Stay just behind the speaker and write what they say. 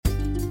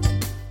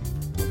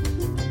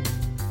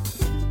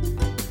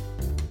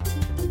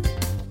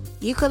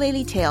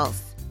Ukulele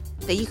Tales,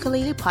 the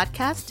ukulele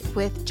podcast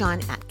with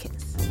John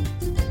Atkins.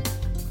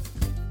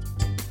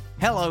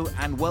 Hello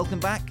and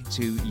welcome back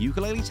to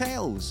Ukulele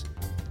Tales.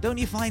 Don't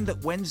you find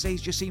that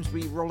Wednesdays just seems to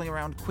be rolling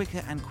around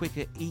quicker and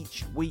quicker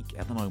each week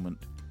at the moment?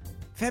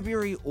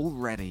 February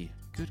already.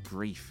 Good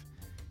grief.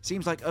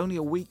 Seems like only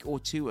a week or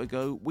two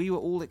ago we were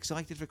all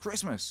excited for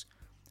Christmas.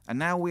 And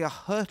now we are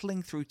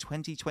hurtling through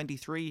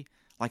 2023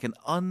 like an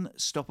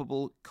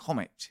unstoppable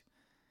comet.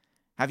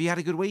 Have you had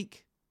a good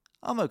week?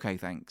 I'm okay,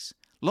 thanks.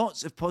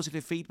 Lots of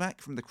positive feedback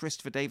from the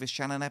Christopher Davis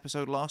Shannon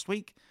episode last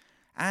week.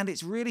 And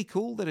it's really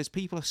cool that as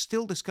people are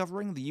still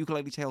discovering the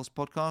Ukulele Tales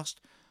podcast,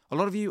 a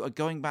lot of you are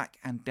going back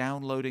and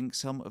downloading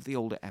some of the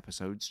older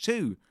episodes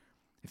too.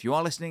 If you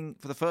are listening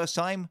for the first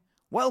time,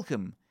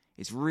 welcome.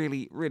 It's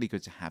really, really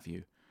good to have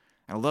you.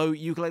 And although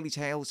Ukulele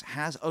Tales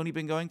has only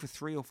been going for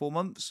 3 or 4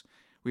 months,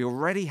 we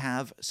already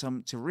have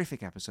some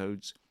terrific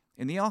episodes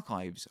in the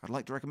archives. I'd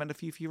like to recommend a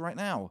few for you right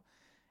now.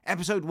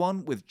 Episode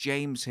 1 with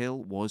James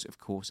Hill was, of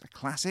course, a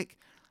classic,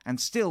 and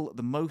still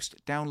the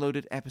most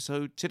downloaded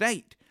episode to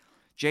date.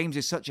 James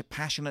is such a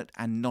passionate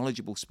and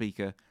knowledgeable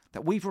speaker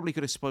that we probably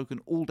could have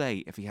spoken all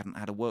day if he hadn't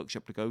had a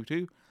workshop to go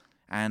to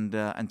and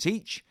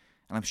teach.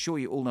 And I'm sure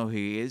you all know who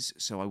he is,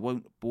 so I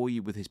won't bore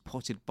you with his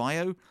potted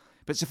bio.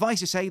 But suffice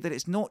to say that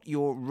it's not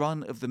your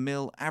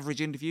run-of-the-mill average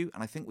interview,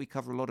 and I think we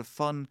cover a lot of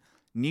fun,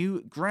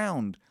 new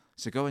ground.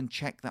 So go and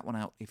check that one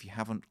out if you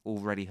haven't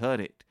already heard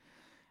it.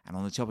 And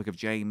on the topic of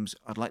James,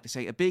 I'd like to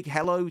say a big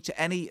hello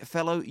to any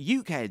fellow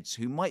ukeheads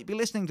who might be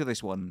listening to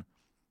this one.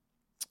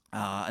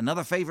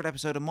 Another favourite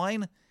episode of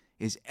mine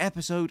is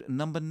episode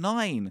number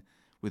 9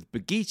 with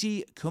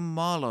Bagiti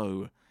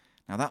Kumalo.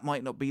 Now that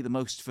might not be the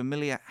most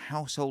familiar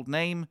household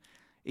name,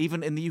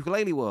 even in the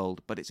ukulele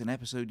world, but it's an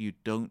episode you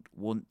don't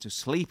want to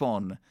sleep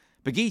on.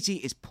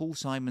 Bagiti is Paul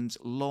Simon's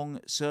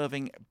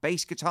long-serving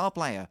bass guitar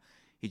player.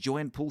 He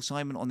joined Paul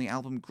Simon on the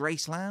album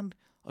Graceland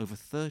over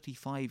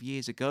 35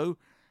 years ago,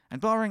 and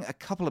barring a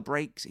couple of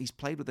breaks, he's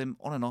played with him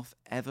on and off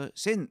ever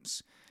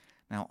since.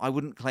 Now, I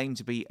wouldn't claim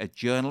to be a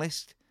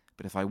journalist,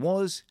 but if I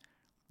was,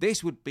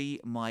 this would be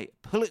my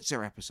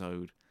Pulitzer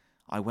episode.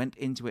 I went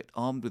into it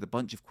armed with a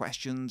bunch of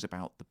questions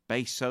about the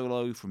bass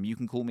solo from You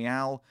Can Call Me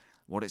Al,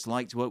 what it's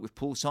like to work with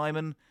Paul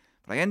Simon,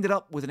 but I ended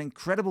up with an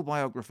incredible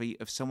biography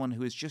of someone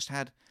who has just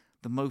had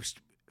the most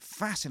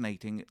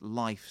fascinating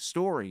life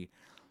story.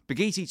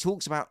 Bagiti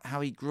talks about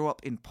how he grew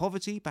up in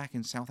poverty back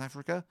in South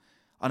Africa,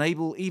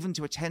 unable even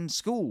to attend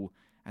school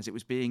as it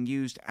was being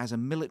used as a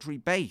military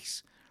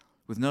base.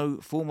 With no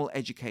formal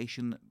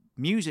education,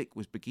 music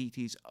was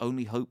Bagiti's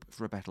only hope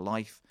for a better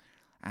life,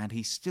 and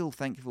he's still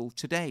thankful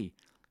today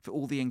for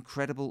all the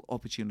incredible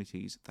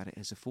opportunities that it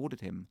has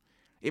afforded him.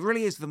 It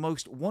really is the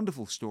most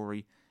wonderful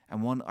story,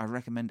 and one I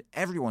recommend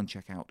everyone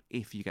check out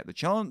if you get the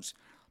chance,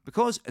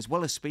 because as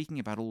well as speaking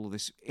about all of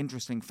this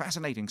interesting,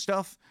 fascinating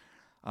stuff,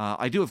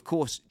 I do, of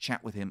course,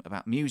 chat with him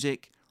about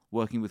music,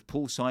 working with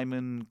Paul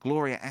Simon,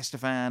 Gloria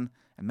Estefan,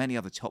 and many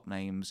other top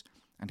names,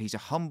 and he's a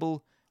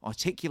humble,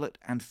 articulate,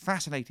 and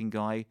fascinating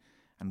guy,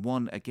 and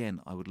one,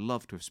 again, I would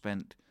love to have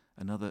spent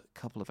another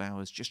couple of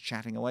hours just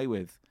chatting away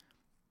with.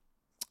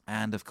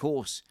 And, of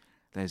course,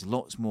 there's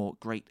lots more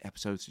great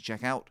episodes to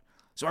check out,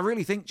 so I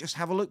really think just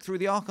have a look through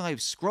the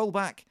archives, scroll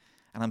back,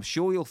 and I'm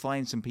sure you'll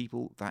find some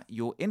people that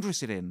you're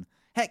interested in.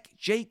 Heck,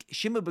 Jake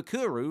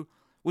Shimabukuru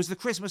was the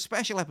Christmas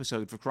special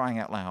episode, for crying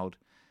out loud.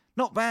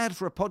 Not bad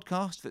for a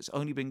podcast that's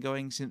only been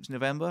going since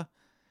November.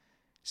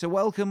 So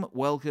welcome,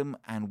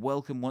 and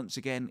welcome once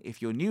again if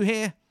you're new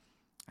here,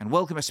 and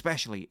welcome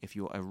especially if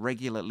you're a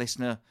regular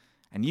listener,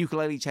 and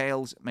Ukulele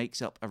Tales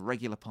makes up a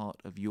regular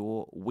part of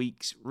your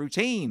week's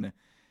routine.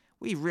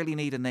 We really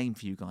need a name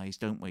for you guys,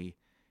 don't we?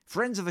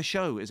 Friends of the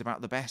show is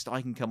about the best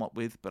I can come up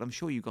with, but I'm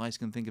sure you guys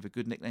can think of a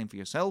good nickname for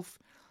yourself.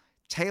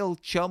 Tail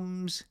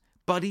chums,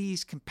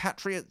 buddies,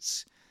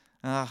 compatriots.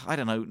 I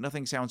don't know,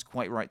 nothing sounds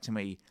quite right to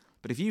me.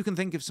 But if you can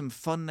think of some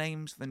fun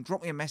names, then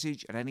drop me a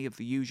message at any of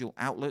the usual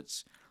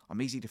outlets.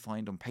 I'm easy to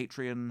find on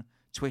Patreon,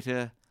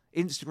 Twitter,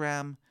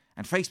 Instagram,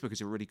 and Facebook is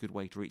a really good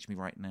way to reach me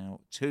right now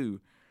too.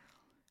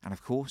 And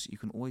of course, you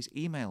can always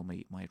email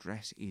me. My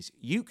address is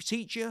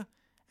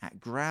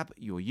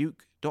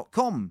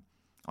uketeacher@grabyouruke.com.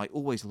 I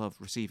always love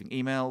receiving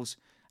emails,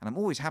 and I'm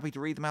always happy to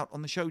read them out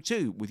on the show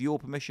too, with your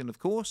permission, of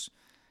course.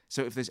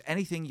 So if there's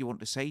anything you want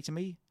to say to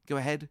me, go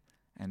ahead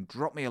and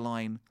drop me a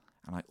line,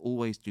 and I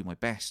always do my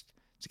best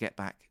to get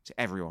back to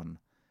everyone.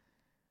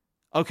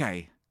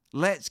 Okay,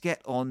 let's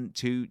get on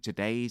to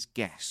today's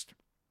guest.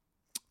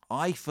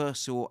 I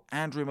first saw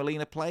Andrew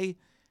Molina play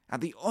at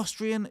the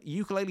Austrian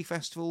Ukulele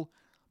Festival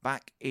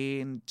back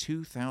in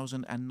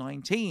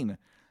 2019,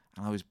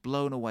 and I was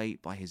blown away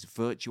by his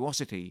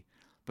virtuosity.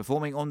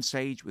 Performing on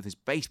stage with his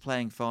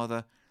bass-playing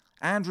father,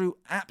 Andrew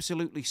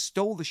absolutely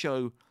stole the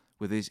show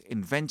with his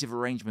inventive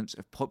arrangements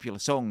of popular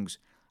songs,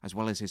 as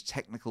well as his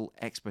technical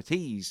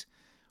expertise.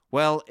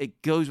 Well,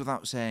 it goes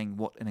without saying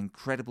what an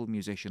incredible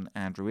musician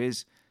Andrew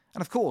is,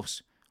 and of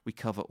course, we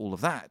cover all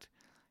of that.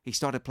 He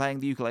started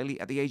playing the ukulele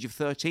at the age of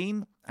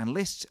 13 and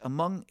lists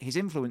among his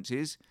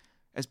influences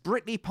as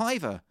Brittany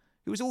Piver,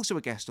 who was also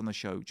a guest on the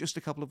show just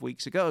a couple of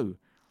weeks ago.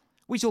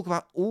 We talk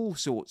about all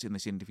sorts in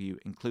this interview,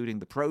 including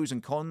the pros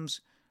and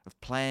cons of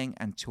playing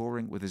and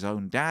touring with his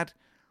own dad,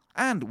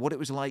 and what it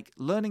was like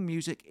learning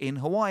music in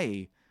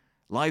Hawaii,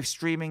 live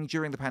streaming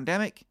during the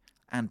pandemic,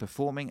 and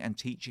performing and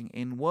teaching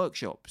in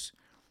workshops.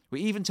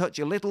 We even touch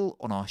a little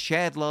on our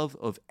shared love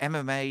of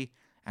MMA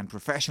and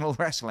professional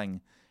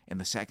wrestling in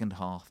the second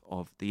half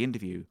of the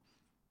interview.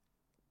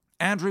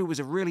 Andrew was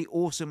a really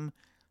awesome,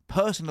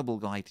 personable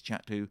guy to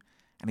chat to,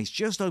 and he's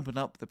just opened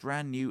up the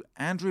brand new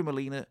Andrew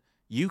Molina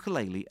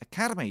Ukulele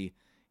Academy,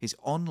 his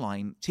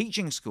online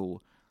teaching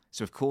school.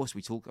 So, of course,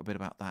 we talk a bit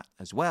about that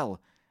as well.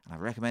 And I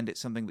recommend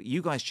it's something that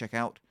you guys check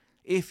out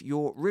if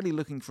you're really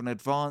looking for an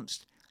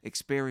advanced,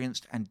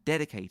 experienced, and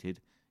dedicated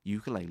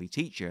ukulele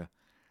teacher.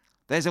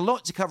 There's a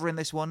lot to cover in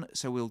this one,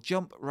 so we'll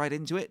jump right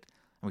into it.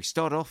 And we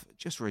start off,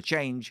 just for a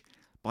change,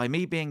 by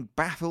me being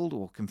baffled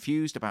or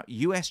confused about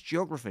US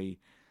geography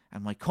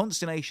and my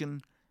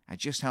consternation at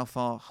just how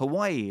far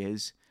Hawaii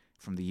is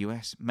from the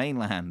US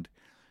mainland.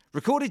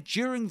 Recorded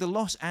during the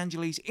Los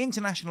Angeles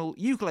International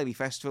Ukulele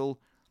Festival,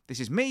 this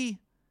is me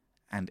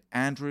and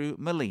Andrew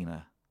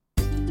Molina.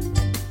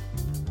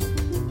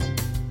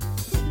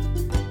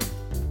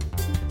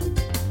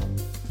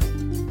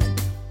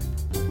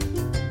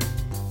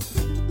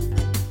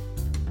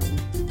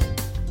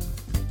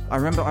 I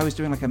remember I was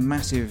doing like a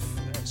massive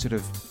sort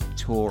of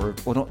tour,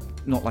 or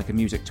not like a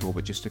music tour,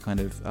 but just a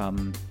kind of,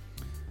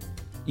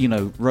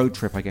 road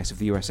trip, I guess, of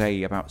the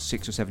USA about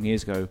 6 or 7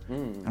 years ago.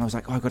 And I was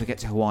like, I've got to get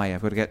to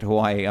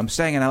Hawaii. I'm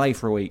staying in LA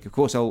for a week. Of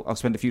course, I'll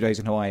spend a few days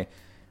in Hawaii.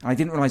 And I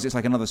didn't realize it's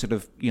like another sort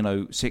of,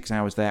 6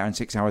 hours there and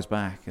 6 hours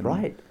back. And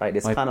right.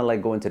 It's kind of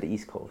like going to the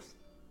East Coast.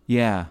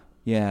 Yeah.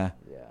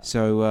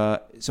 So I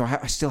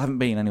still haven't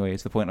been anyway.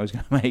 It's the point I was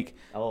going to make.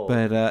 Oh.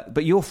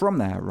 But you're from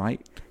there, right?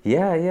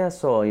 Yeah.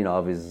 So, I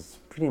was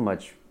pretty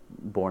much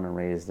born and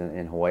raised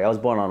in Hawaii. I was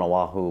born on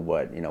Oahu,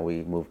 but,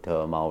 we moved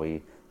to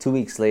Maui 2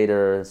 weeks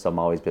later. So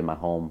Maui's been my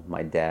home.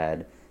 My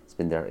dad has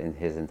been there in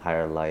his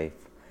entire life.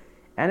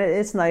 And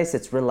it's nice.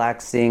 It's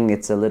relaxing.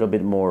 It's a little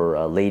bit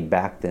more laid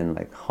back than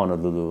like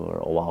Honolulu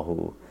or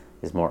Oahu.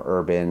 It's more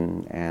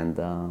urban. And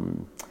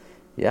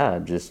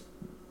it's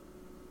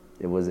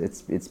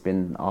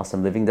been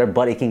awesome living there,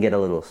 but it can get a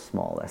little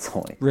small, that's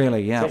only.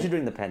 Really, yeah. Especially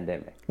during the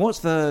pandemic. What's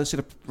the sort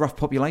of rough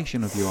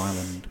population of your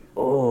island?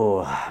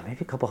 Oh,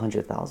 maybe a couple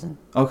 100,000.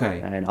 Okay.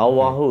 And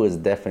Oahu is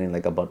definitely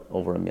like about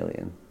over 1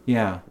 million.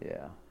 Yeah.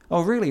 Yeah.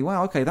 Oh, really?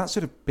 Wow, okay. That's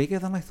sort of bigger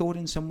than I thought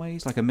in some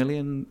ways, like 1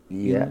 million.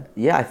 Yeah.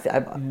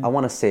 I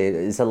want to say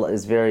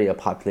it's very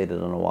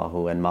populated on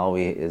Oahu, and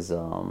Maui is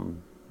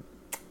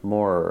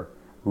more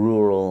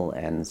rural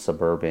and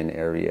suburban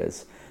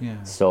areas.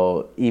 Yeah.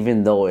 So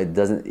even though it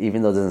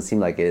doesn't seem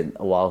like it,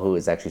 Oahu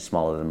is actually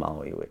smaller than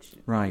Maui, which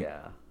right.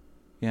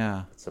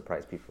 Yeah. It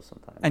surprised people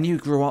sometimes. And you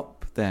grew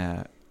up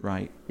there,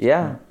 right?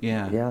 Yeah.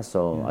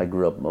 So Yeah. I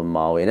grew up on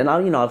Maui, and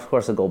then of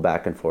course I go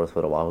back and forth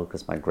with Oahu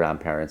because my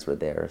grandparents were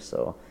there.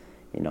 So,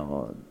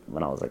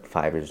 when I was like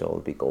 5 years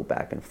old, we go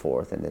back and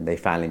forth, and then they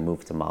finally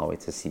moved to Maui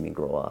to see me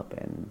grow up,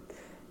 and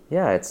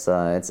yeah, it's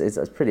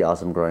pretty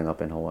awesome growing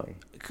up in Hawaii.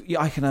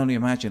 Yeah, I can only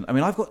imagine. I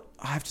mean, I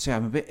have to say,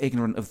 I'm a bit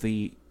ignorant of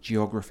the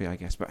geography, I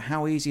guess, but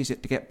how easy is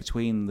it to get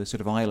between the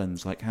sort of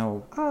islands? Like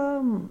how?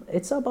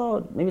 It's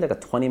about maybe like a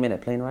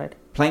 20-minute plane ride.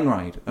 Plane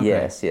ride? Okay.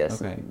 Yes.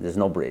 Okay. There's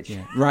no bridge.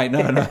 Yeah. Right,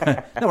 no.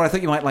 No, I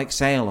thought you might like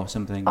sail or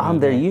something.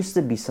 There used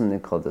to be something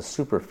called the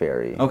Super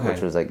Ferry, okay.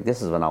 which was like,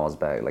 this is when I was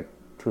back, like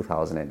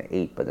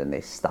 2008, but then they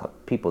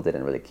stopped. People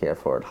didn't really care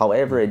for it.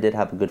 However, it did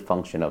have a good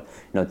function of,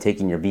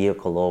 taking your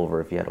vehicle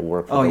over if you had to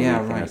work for the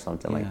weekend or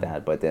something like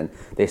that. But then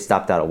they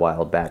stopped that a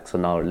while back. So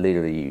now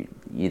literally you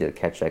either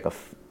catch like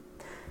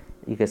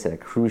you could say a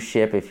cruise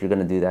ship if you're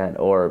going to do that,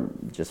 or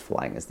just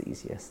flying is the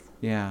easiest.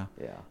 Yeah.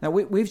 Now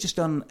we've just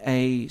done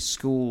a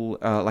school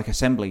like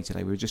assembly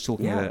today. We were just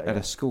talking at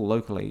a school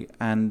locally,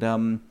 and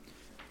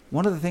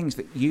one of the things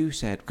that you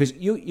said, because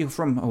you're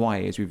from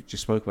Hawaii, as we've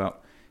just spoke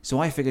about. So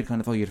I figured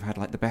kind of, you'd have had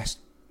like the best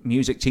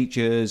music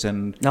teachers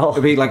and it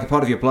would be like a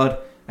part of your blood.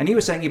 And you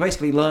were saying you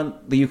basically learned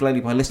the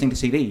ukulele by listening to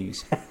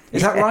CDs.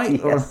 Is that right?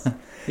 Yes. Or,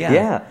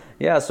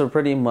 yeah. So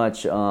pretty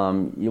much, at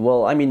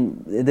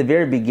the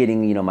very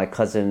beginning, my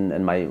cousin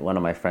and one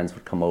of my friends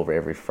would come over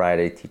every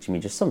Friday teaching me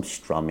just some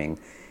strumming.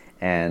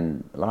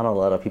 And a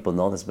lot of people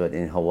know this, but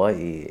in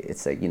Hawaii,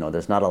 it's like,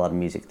 there's not a lot of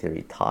music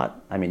theory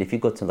taught. I mean, if you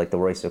go to like the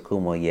Royce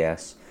Okumo,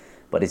 yes.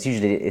 But it's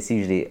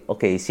usually,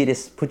 okay, you see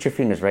this, put your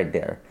fingers right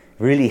there.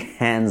 Really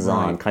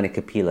hands-on, kind of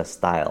capilla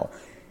style.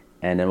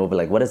 And then we'll be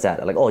like, what is that?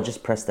 I'm like, oh,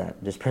 just press that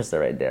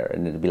right there.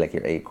 And it'll be like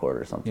your A chord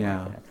or something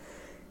like that.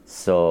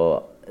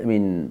 So,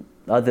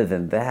 other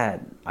than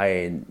that,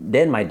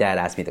 then my dad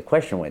asked me the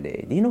question one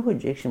day, do you know who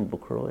Jake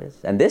Shimbukuro is?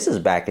 And this is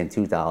back in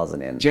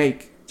 2000.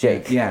 Jake.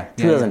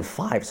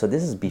 2005. So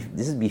this is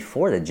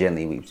before the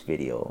Gently Weeps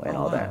video and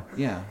all that.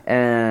 Yeah.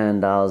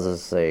 And I was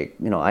just like,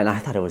 and I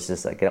thought it was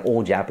just like an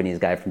old Japanese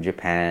guy from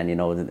Japan,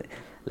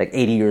 like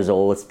 80 years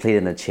old, played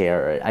in a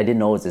chair. I didn't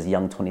know it was this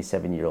young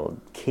 27-year-old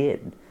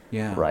kid.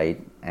 Yeah.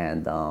 Right?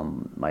 And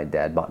my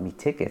dad bought me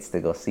tickets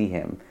to go see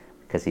him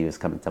because he was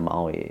coming to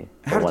Maui.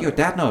 How did your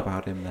dad know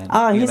about him then?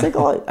 He's like,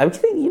 oh, I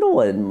think, you know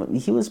what?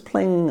 He was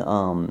playing,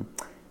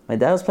 my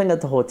dad was playing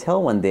at the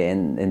hotel one day,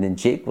 and then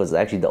Jake was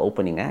actually the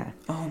opening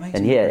act. Oh,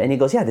 amazing. And he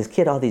goes, yeah, this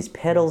kid, all these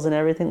pedals and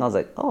everything. I was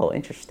like, oh,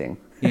 interesting.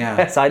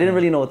 Yeah. So I didn't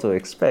really know what to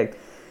expect.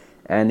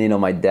 And,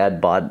 my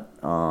dad bought,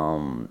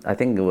 I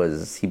think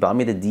he bought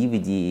me the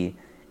DVD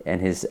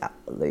and his,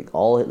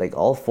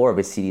 all 4 of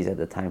his CDs at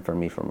the time for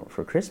me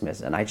for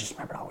Christmas. And I just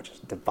remember I would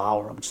just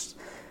devour them, just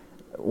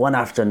one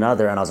after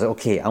another. And I was like,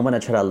 okay, I'm going to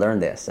try to learn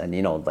this. And,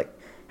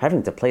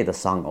 having to play the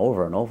song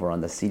over and over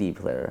on the CD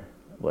player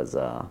was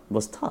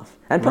tough.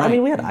 And Right. I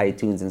mean, we had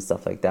iTunes and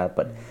stuff like that,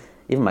 but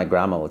even my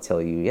grandma will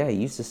tell you, yeah, he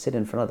used to sit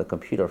in front of the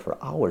computer for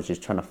hours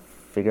just trying to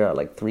figure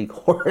out 3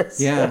 chords.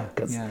 Yeah,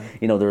 Because, yeah.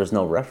 there was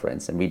no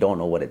reference and we don't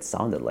know what it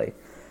sounded like.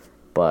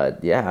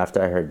 But yeah,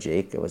 after I heard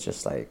Jake, it was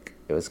just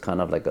it was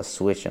kind of like a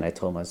switch, and I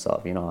told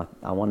myself,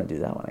 I want to do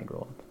that when I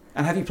grow up.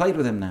 And have you played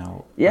with him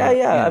now?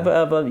 Yeah.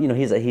 I've,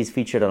 he's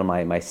featured on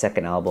my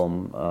second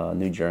album,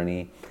 New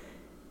Journey.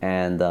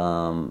 And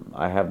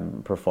I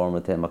have performed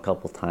with him a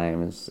couple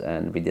times,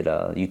 and we did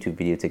a YouTube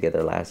video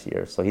together last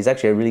year. So he's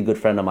actually a really good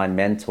friend of mine,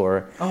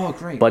 mentor. Oh,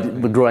 great.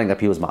 But growing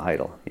up, he was my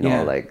idol.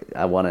 Yeah.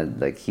 I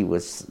wanted, he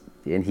was,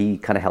 and he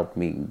kind of helped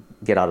me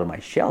get out of my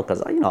shell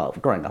because,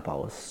 growing up, I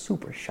was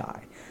super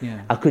shy.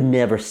 Yeah. I could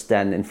never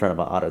stand in front of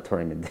an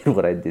auditorium and do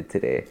what I did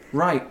today.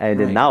 Right. And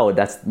then right. now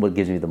that's what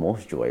gives me the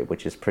most joy,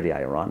 which is pretty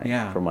ironic.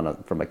 Yeah.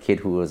 From a kid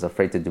who was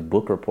afraid to do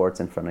book reports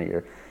in front of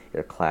your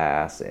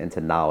class, and to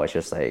now it's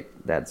just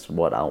that's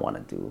what I want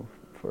to do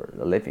for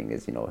a living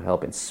is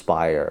help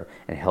inspire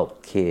and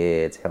help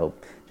kids,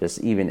 help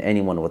just even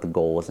anyone with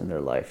goals in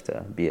their life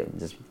to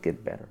just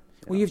get better.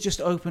 Well, you've just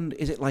opened.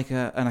 Is it like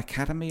an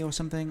academy or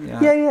something?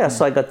 Yeah.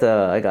 So I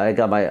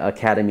got my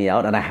academy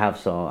out, and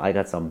I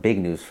got some big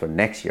news for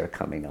next year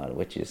coming out,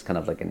 which is kind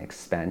of like an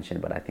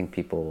expansion. But I think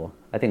people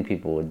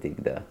would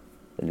dig the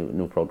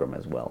new program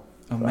as well.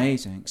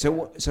 Amazing. So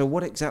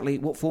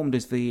what form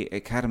does the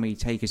academy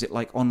take? Is it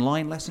like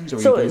online lessons, or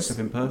are you doing stuff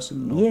in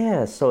person? Or?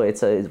 Yeah. So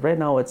right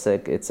now it's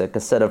a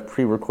set of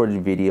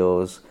pre-recorded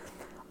videos,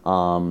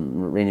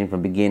 ranging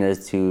from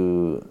beginners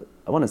to,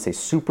 I want to say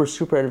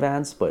super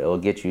advanced, but it'll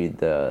get you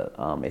the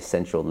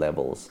essential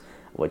levels,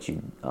 what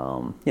you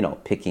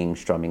picking,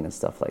 strumming, and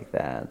stuff like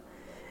that.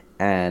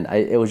 And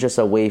it was just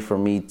a way for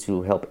me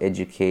to help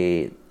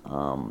educate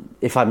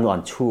if I'm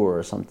on tour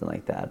or something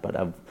like that. But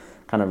I've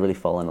kind of really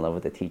fallen in love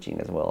with the teaching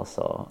as well.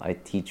 So I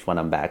teach when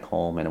I'm back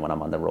home, and when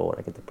I'm on the road,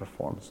 I get to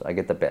perform. So I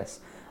get the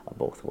best of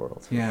both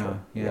worlds. Yeah.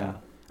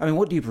 I mean,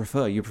 what do you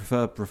prefer? You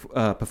prefer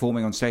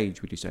performing on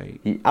stage, would you say?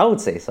 I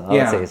would say so. I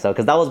would say so,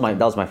 because that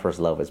was my first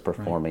love, is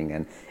performing,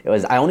 right.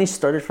 And I only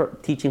started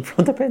teaching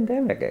from the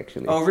pandemic,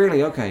 actually. Oh,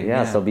 really? Okay.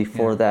 Yeah. So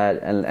before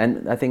that,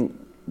 and I think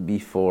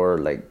before,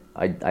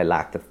 I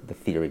lacked the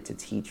theory to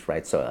teach,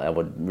 right? So I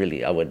would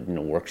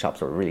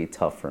workshops were really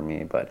tough for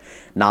me. But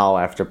now,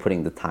 after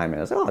putting the time in,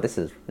 I was like, oh, this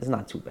is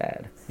not too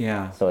bad.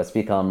 Yeah. So it's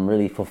become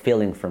really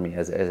fulfilling for me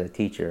as a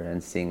teacher,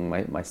 and seeing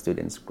my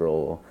students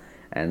grow.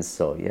 And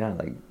so, yeah,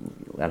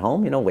 at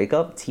home, wake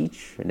up,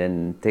 teach, and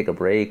then take a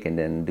break, and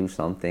then do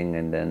something.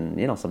 And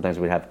then, sometimes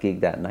we'd have gig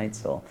that night,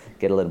 so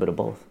get a little bit of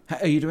both.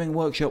 Are you doing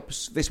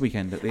workshops this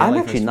weekend at the I'm LA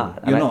actually Festival?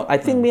 not. You're not? I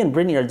think me and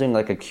Brittany are doing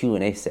a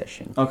Q&A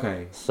session.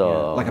 Okay. So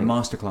yeah. Like a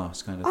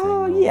masterclass kind of thing?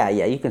 Oh, yeah,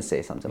 you can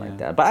say something like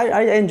that. But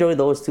I enjoy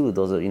those too.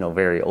 Those are,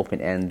 very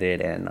open-ended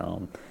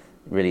and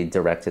really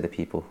direct to the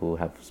people who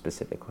have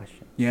specific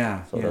questions.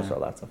 Yeah. So those are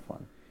lots of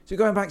fun. So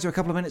going back to a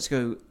couple of minutes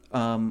ago,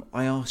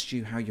 I asked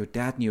you how your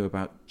dad knew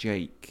about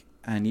Jake,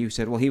 and you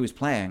said, well, he was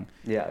playing.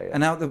 Yeah.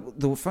 And now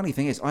the funny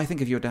thing is, I think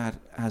of your dad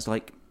as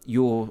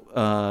your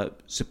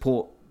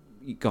support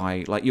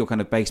guy, like your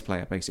kind of bass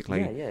player, basically.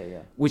 Yeah.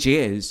 Which he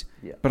is.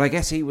 Yeah. But I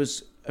guess he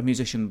was a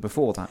musician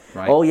before that,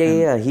 right? Oh,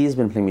 yeah. He's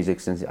been playing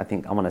music since,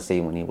 I want to say,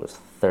 when he was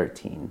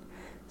 13,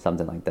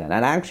 something like that.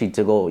 And actually,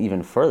 to go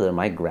even further,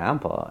 my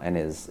grandpa and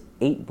his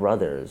 8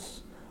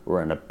 brothers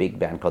were in a big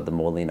band called the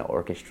Molina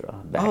Orchestra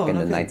back in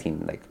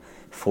the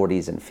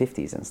 40s and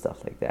 50s and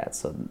stuff like that.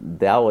 So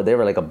they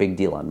were a big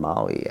deal on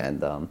Maui,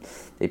 and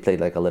they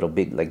played a little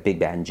big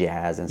band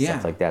jazz and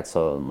stuff like that.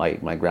 So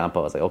my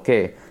grandpa was like,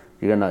 okay,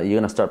 you're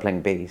gonna start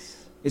playing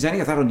bass. Is any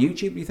of that on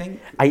YouTube, you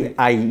think?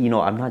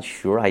 I'm not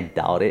sure. I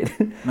doubt it.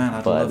 Man,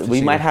 I'd but love to we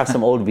see might that. have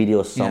some old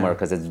videos somewhere,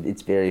 because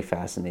it's very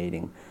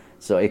fascinating.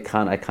 So I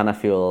kind of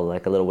feel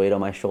like a little weight on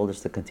my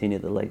shoulders to continue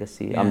the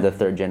legacy. Yeah. I'm the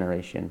 3rd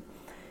generation.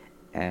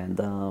 And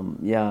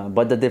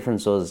but the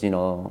difference was,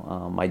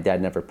 my dad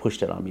never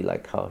pushed it on me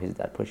like how his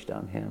dad pushed it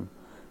on him.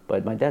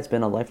 But my dad's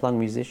been a lifelong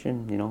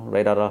musician.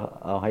 Right out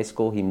of high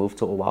school, he moved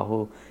to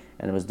Oahu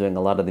and was doing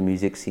a lot of the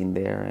music scene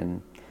there,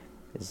 and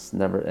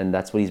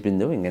that's what he's been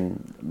doing.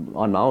 And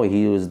on Maui,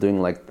 he was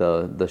doing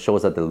the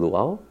shows at the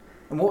Luau.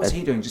 And what was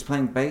he doing? Just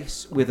playing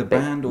bass with a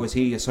band, or was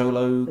he a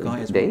solo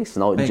guy as well? Bass?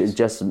 No,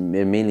 just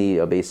mainly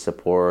a bass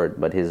support,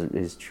 but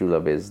his true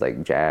love is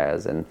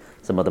jazz and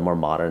some of the more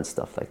modern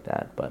stuff like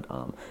that. But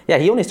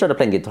he only started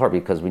playing guitar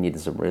because we needed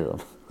some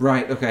rhythm.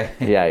 Right, okay.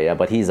 Yeah,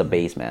 but he's a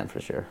bass man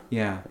for sure.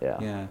 Yeah.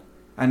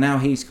 And now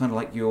he's kind of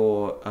like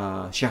your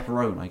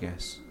chaperone, I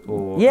guess.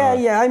 Or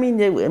Yeah. I mean,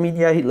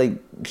 yeah.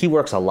 He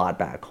works a lot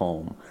back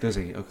home. Does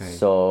he? Okay.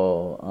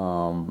 So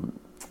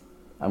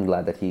I'm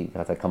glad that he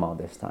got to come out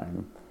this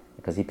time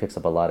because he picks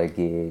up a lot of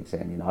gigs,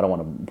 and I don't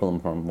want to pull him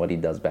from what he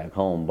does back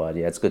home. But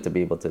yeah, it's good to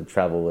be able to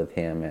travel with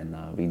him, and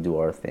we do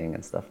our thing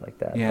and stuff like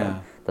that. Yeah.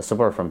 But the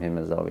support from him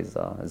is always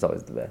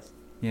the best.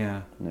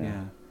 Yeah.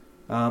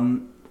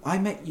 I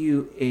met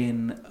you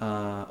in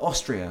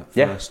Austria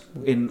first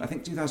in, I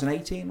think,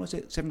 2018, was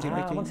it? 17 or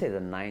 18? I want to say the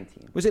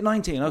 19. Was it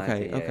 19?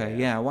 Okay, 19,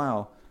 yeah,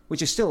 wow.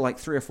 Which is still like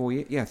 3 or 4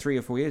 years, 3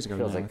 or 4 years ago.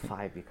 Feels now, like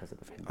 5 because of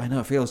the pandemic. I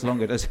know, it feels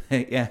longer, doesn't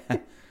it? Yeah.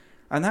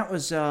 And that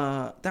was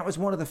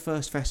one of the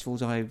first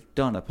festivals I've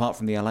done, apart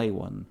from the LA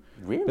one.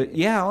 Really? But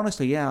yeah,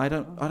 honestly, yeah, I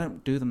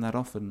don't do them that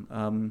often.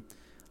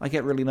 I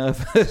get really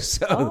nervous.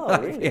 So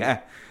really?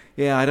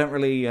 Yeah, I don't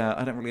really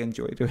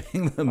enjoy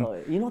doing them.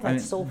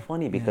 That's so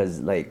funny because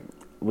like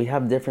we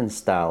have different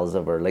styles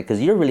of because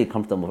you're really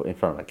comfortable in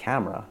front of a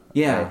camera.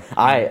 Yeah.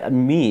 Right?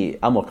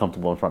 I'm more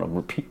comfortable in front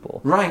of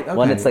people. Right. Okay,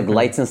 when it's like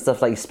lights and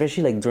stuff, like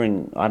especially like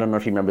during, I don't know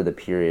if you remember the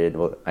period.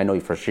 Well, I know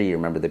for sure you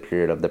remember the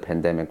period of the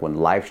pandemic when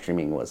live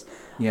streaming was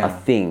a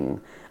thing.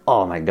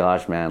 Oh my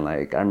gosh, man!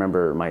 Like I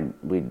remember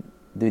we'd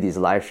do these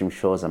live stream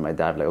shows, and my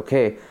dad like,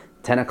 okay,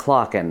 10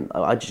 o'clock, and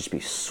I'd just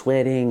be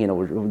sweating.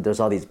 There's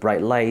all these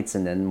bright lights,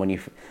 and then when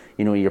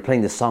you're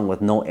playing this song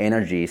with no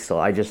energy. So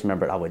I just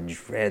remember I would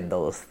dread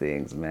those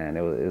things, man.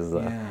 It was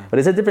but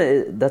it's a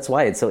different. That's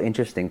why it's so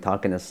interesting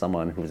talking to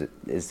someone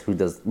who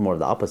does more of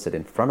the opposite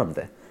in front of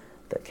the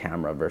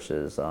camera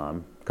versus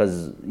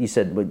because you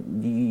said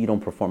you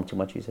don't perform too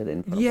much. You said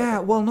in front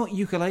of well, not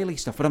ukulele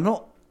stuff, but I'm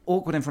not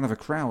awkward in front of a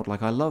crowd.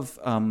 Like I love.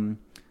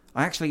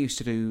 I actually used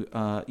to do,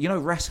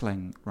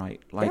 wrestling, right?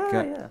 Like,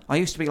 I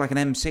used to be like an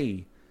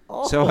MC.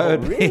 Oh, so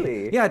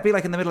really? I'd be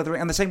like in the middle of the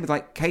ring, and the same with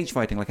like cage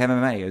fighting, like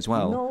MMA as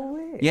well. No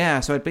way. Yeah,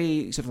 so I'd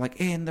be sort of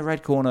like in the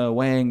red corner,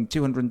 weighing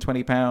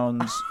 220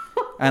 pounds,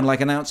 and like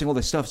announcing all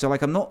this stuff. So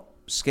like, I'm not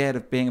scared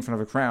of being in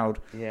front of a crowd.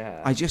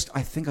 Yeah. I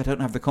think I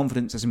don't have the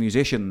confidence as a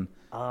musician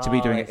to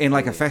be doing it in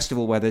like a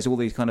festival where there's all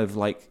these kind of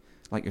like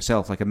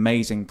yourself, like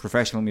amazing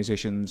professional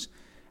musicians.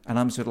 And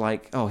I'm sort of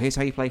like, oh, here's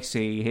how you play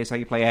C, here's how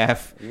you play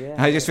F. Yeah.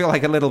 I just feel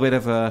like a little bit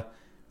of a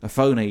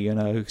phony,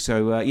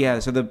 So,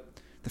 so the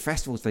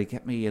festivals, they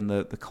get me in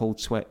the cold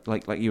sweat,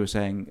 like you were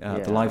saying,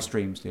 the live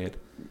streams did.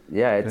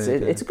 Yeah,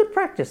 it's a good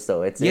practice,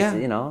 though. It's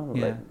like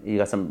you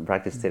got some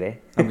practice today.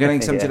 I'm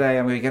getting some today,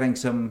 and we're getting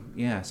some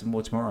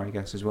more tomorrow, I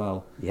guess, as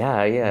well.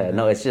 Yeah.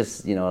 No, it's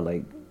just,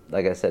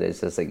 like I said,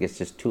 it's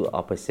just two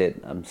opposite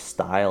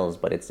styles,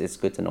 but it's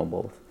good to know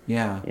both.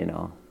 Yeah.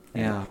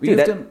 Yeah.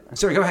 Dude,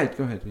 sorry, go ahead.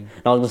 Yeah.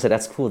 No, I was going to say,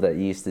 that's cool that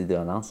you used to do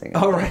announcing.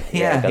 Oh, right.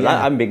 Yeah.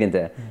 I'm big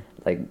into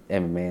like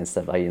MMA and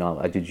stuff.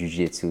 I do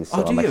jiu-jitsu,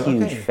 so I'm a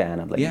huge fan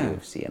of like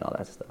UFC and all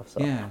that stuff.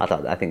 So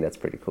I think that's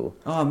pretty cool.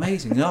 Oh,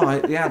 amazing. No,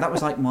 that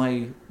was like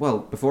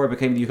before I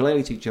became the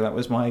ukulele teacher, that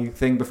was my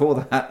thing before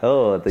that.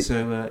 Oh,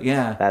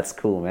 yeah. That's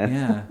cool, man.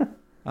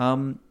 Yeah.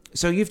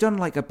 So you've done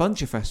like a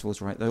bunch of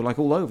festivals, right, though, like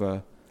all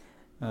over?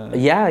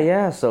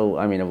 Yeah. So,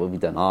 we've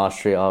done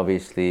Austria,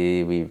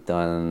 obviously. We've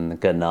done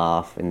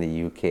Ganaf in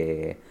the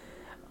UK.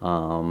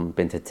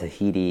 Been to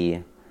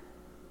Tahiti.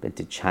 Been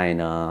to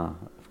China,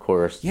 of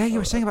course. Yeah, you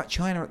were saying about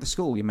China at the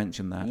school. You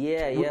mentioned that.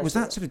 Yeah. Was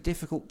that sort of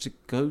difficult to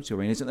go to? I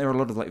mean, isn't there a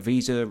lot of like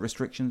visa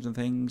restrictions and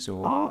things?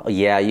 Or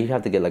yeah, you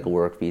have to get like a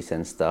work visa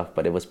and stuff.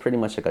 But it was pretty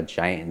much like a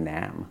giant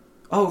NAM.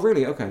 Oh,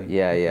 really? Okay.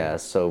 Yeah.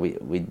 So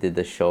we did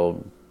the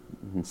show,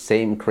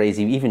 same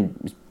crazy, even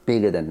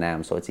bigger than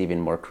NAM. So it's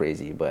even more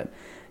crazy, but.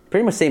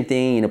 Pretty much same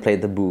thing, play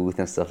at the booth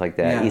and stuff like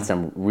that. Eat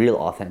some real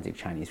authentic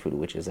Chinese food,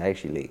 which is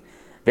actually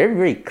very,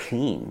 very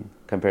clean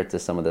compared to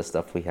some of the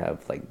stuff we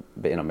have like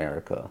in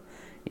America.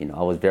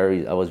 I was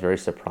very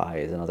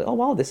surprised, and I was like, oh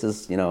wow, this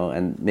is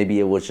and maybe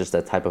it was just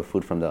a type of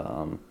food from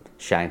the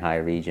Shanghai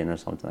region or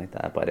something like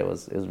that, but it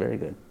was very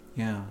good.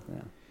 Yeah.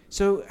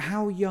 So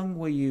how young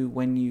were you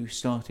when you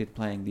started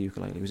playing the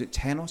ukulele? Was it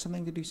 10 or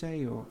something? Did you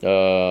say or?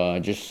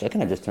 I think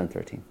I just turned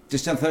 13.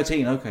 Just turned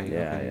 13. Okay.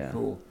 Yeah.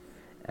 Cool.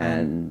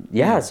 And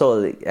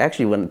so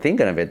actually when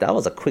thinking of it, that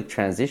was a quick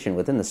transition.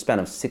 Within the span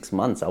of 6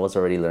 months, I was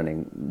already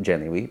learning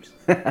Gently Weeps.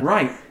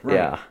 Right.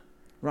 Yeah.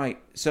 Right.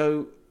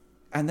 So,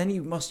 and then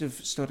you must have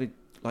started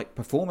like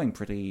performing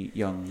pretty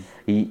young.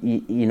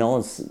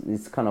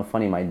 It's kind of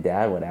funny. My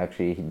dad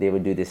they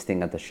would do this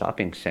thing at the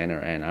shopping center,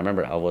 and I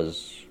remember I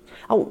was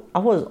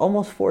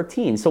almost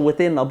 14. So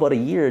within about a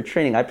year of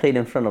training, I played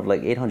in front of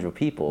like 800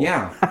 people.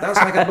 Yeah, that's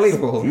like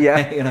unbelievable.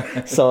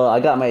 Yeah. So I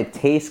got my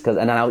taste, and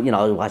then I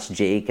would watch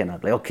Jake, and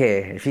I'd be like, okay,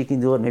 if he can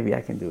do it, maybe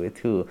I can do it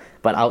too.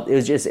 But it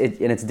was just,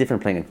 and it's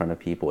different playing in front of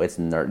people.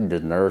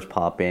 The nerves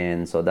pop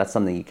in, so that's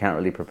something you can't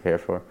really prepare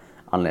for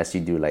unless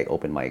you do like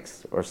open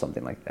mics or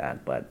something like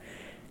that. But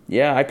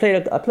yeah, I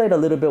played a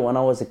little bit when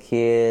I was a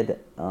kid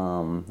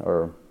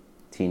or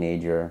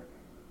teenager.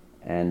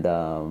 And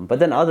but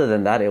then other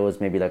than that, it was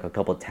maybe like a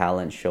couple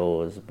talent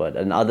shows.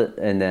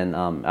 And then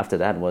after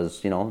that was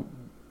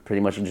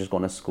pretty much just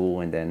going to school,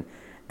 and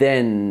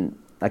then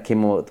I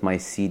came out with my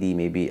CD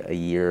maybe a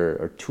year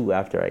or two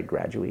after I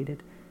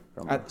graduated.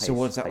 So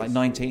what's that, like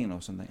 19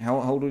 or something?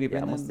 How old would you have been Yeah,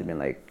 then? it must have been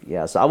like,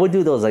 yeah. So I would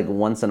do those like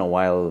once in a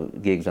while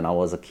gigs when I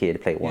was a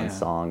kid, play one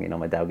song. You know,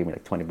 my dad would give me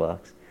like $20.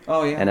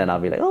 Oh, yeah. And then I'll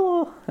be like,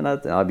 oh, and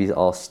I'll be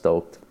all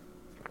stoked.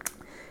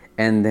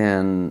 And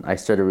then I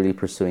started really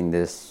pursuing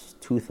this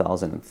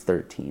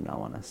 2013, I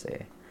want to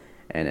say.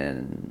 And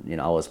then, you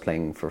know, I was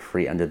playing for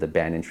free under the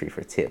banyan tree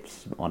for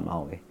tips on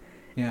Maui.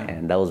 Yeah.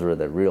 And those were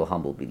the real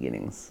humble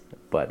beginnings.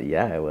 But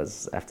yeah, it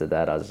was, after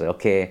that, I was like,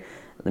 okay,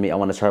 I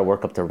want to try to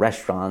work up to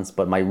restaurants.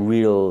 But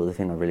the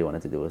thing I really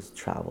wanted to do was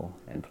travel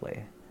and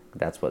play.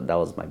 That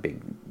was my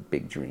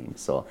big dream.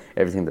 So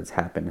everything that's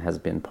happened has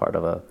been part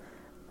of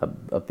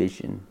a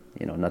vision.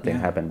 You know, nothing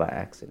happened by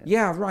accident.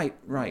 Yeah, right.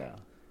 Yeah.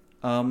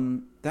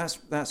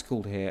 That's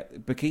cool to hear.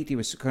 Bakiti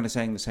was kind of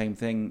saying the same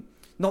thing.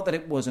 Not that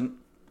it wasn't.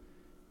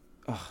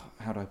 Oh,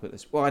 how do I put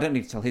this? Well, I don't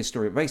need to tell his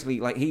story. But basically,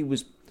 like, he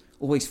was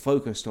always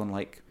focused on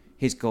like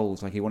his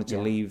goals. Like, he wanted to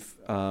leave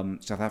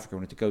South Africa,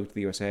 wanted to go to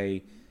the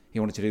USA. He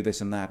wanted to do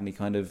this and that, and he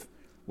kind of,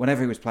 whenever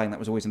he was playing, that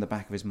was always in the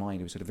back of his mind.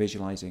 He was sort of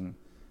visualizing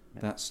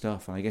that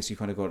stuff, and I guess you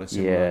kind of got a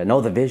similar... Yeah,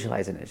 no, the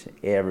visualizing is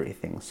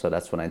everything. So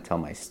that's when I tell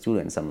my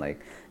students, I'm like,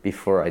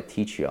 before I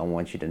teach you, I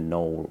want you to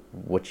know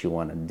what you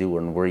want to do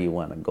and where you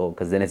want to go,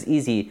 because then it's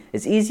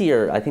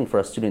easier, I think, for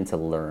a student to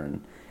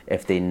learn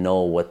if they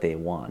know what they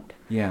want.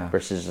 Yeah.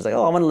 Versus just like,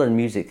 oh, I want to learn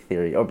music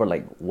theory, but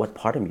like, what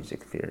part of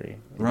music theory?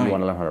 Right. Do you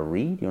want to learn how to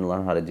read? You want to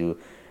learn how to do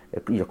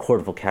your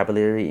chord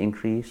vocabulary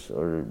increase,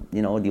 or,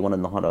 you know, do you want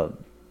to know how to,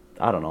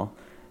 I don't know,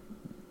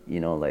 you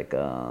know, like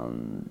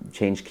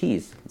change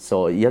keys?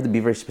 So you have to be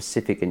very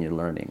specific in your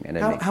learning. And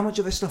how much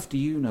of this stuff do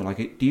you know?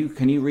 Like,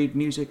 can you read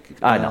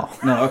music? No.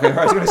 No, okay,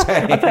 I was going to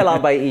say. I play a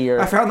lot by ear.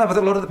 I found that with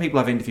a lot of the people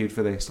I've interviewed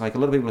for this. Like, a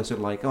lot of people are sort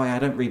of like, oh, yeah, I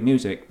don't read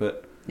music,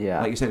 but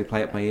like you said, you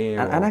play it by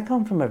ear. And I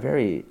come from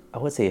I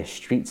would say, a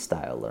street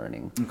style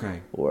learning.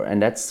 Okay.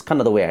 And that's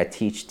kind of the way I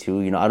teach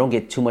too. You know, I don't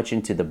get too much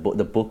into the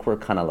book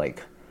work, kind of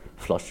like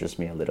flusters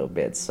me a little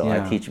bit. So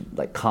I teach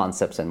like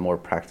concepts and more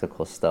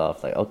practical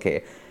stuff. Like,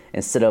 okay,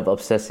 instead of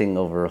obsessing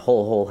over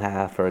whole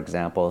half, for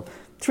example,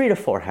 3 to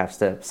 4 half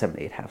step, 7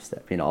 to 8 half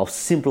step. You know, I'll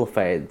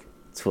simplify it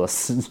to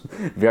us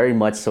very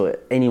much so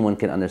anyone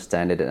can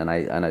understand it. And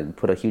I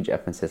put a huge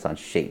emphasis on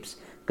shapes,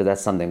 because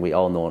that's something we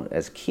all know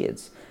as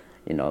kids.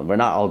 You know, we're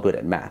not all good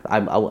at math. I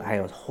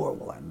was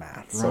horrible at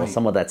math. So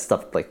some of that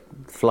stuff like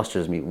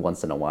flusters me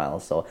once in a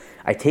while. So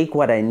I take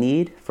what I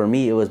need. For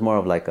me, it was more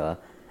of like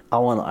I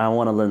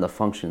want to learn the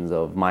functions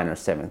of minor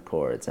 7th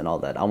chords and all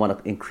that. I want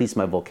to increase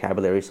my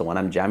vocabulary, so when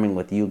I'm jamming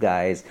with you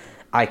guys,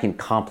 I can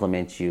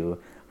compliment you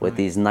with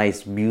these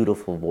nice,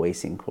 beautiful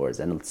voicing chords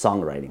and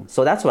songwriting.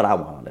 So that's what I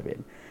want out of it,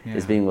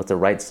 is being able to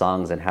write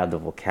songs and have the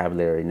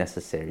vocabulary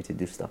necessary to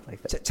do stuff like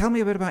that. Tell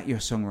me a bit about your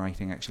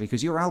songwriting, actually,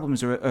 because your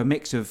albums are a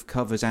mix of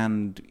covers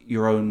and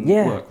your own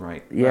work,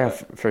 right? Yeah,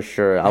 for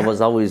sure. I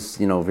was always,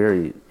 you know,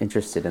 very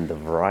interested in the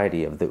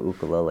variety of the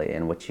ukulele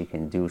and what you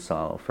can do.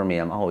 So for me,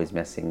 I'm always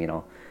messing, you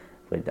know,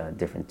 with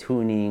different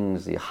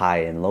tunings, the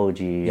high and low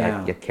G.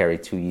 I can carry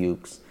 2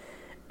 ukes.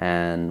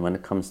 And when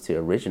it comes to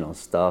original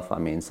stuff, I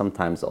mean,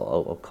 sometimes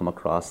I'll come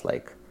across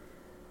like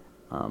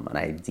an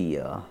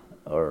idea,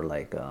 or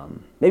like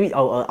maybe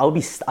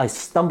I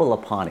stumble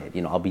upon it.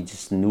 You know, I'll be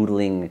just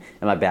noodling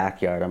in my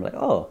backyard. I'm like,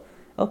 oh,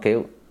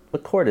 okay,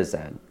 what chord is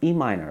that? E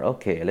minor.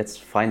 Okay, let's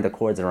find the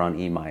chords around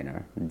E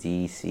minor,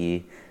 D,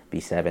 C,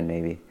 B7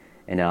 maybe,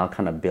 and then I'll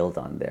kind of build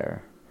on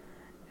there.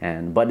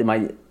 But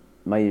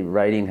my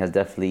writing has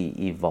definitely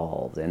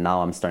evolved, and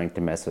now I'm starting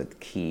to mess with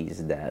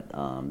keys that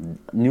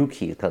new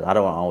keys, because I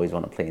don't always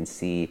want to play in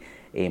C,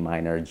 A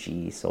minor,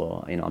 G.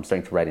 So, you know, I'm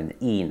starting to write in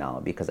E now,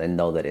 because I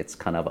know that it's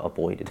kind of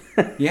avoided.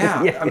 Yeah.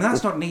 I mean,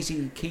 that's not an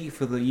easy key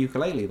for the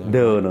ukulele,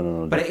 though.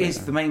 No. But it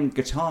is the main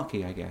guitar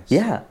key, I guess.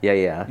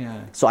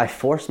 Yeah. So I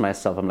force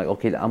myself. I'm like,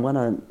 okay, I'm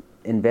gonna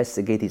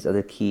investigate these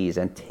other keys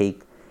and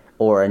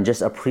and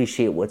just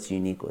appreciate what's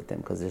unique with them,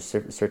 because there's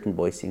certain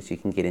voicings you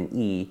can get in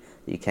E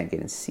that you can't get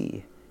in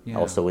C. Yeah.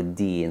 Also with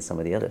D and some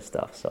of the other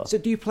stuff. So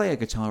do you play a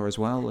guitar as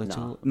well?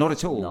 No. Not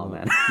at all? No,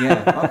 man.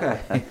 Yeah,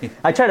 okay.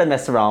 I try to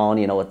mess around,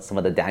 you know, with some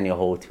of the Daniel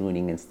Ho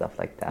tuning and stuff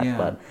like that,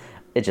 but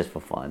it's just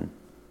for fun.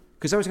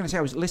 Because I was going to say,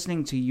 I was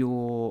listening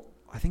to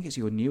I think it's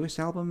your newest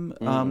album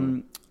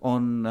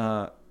on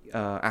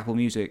Apple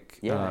Music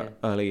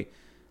early,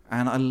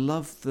 and I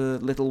love the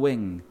Little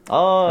Wing.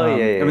 Oh,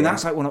 yeah. I mean,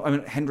 that's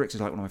like Hendrix is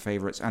like one of my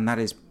favorites, and that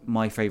is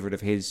my favorite of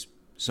his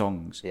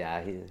songs.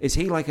 Yeah, is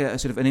he like a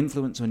sort of an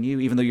influence on you,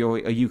 even though you're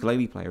a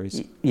ukulele player?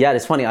 Yeah,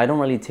 it's funny. I don't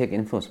really take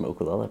influence from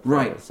ukulele players.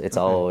 Right. It's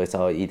all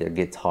either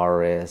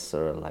guitarists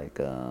or like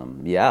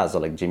so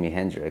like Jimi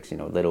Hendrix. You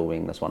know, Little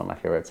Wing. That's one of my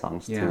favorite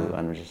songs too.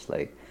 And just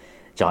like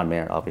John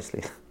Mayer,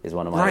 obviously, is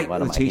one of my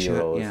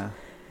heroes. Yeah.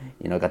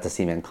 You know, got to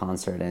see him in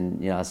concert,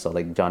 and so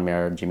like John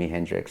Mayer, Jimi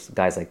Hendrix,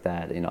 guys like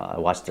that. You know, I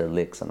watched their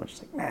licks, and I'm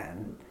just like,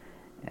 man.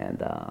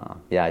 And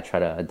I try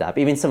to adapt.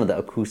 Even some of the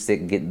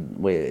acoustic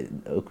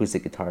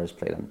guitars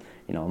play them,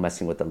 you know,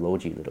 messing with the low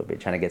G a little bit,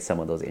 trying to get some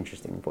of those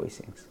interesting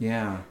voicings.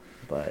 Yeah.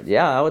 But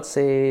yeah, I would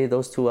say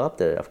those two up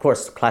there. Of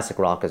course, classic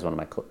rock is one of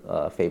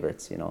my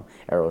favorites.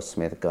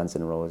 Aerosmith, Guns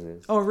N'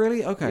 Roses. Oh,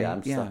 really? Okay. Yeah,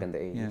 I'm stuck in the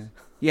 80s.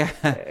 Yeah.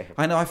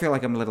 I know. I feel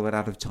like I'm a little bit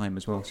out of time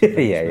as well.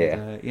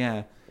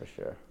 Yeah. For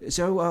sure.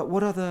 So,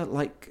 what other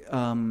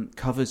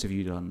covers have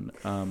you done?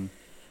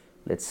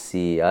 Let's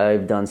see.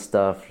 I've done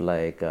stuff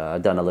like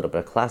I've done a little bit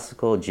of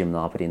classical.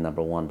 Gymnopedy No.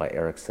 1 by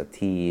Eric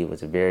Satie. It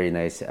was a very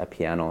nice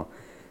piano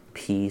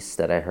piece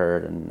that I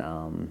heard,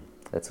 and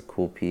that's a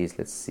cool piece.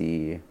 Let's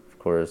see. Of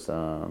course,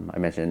 I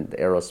mentioned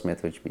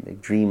Aerosmith, which would be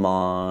like Dream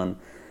On,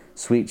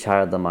 Sweet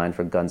Child of Mine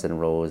for Guns N'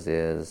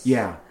 Roses.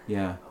 Yeah.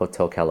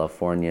 Hotel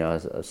California,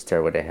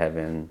 Stairway to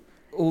Heaven.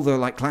 All the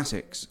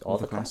classics. All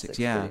the classics,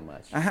 yeah. pretty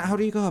much. How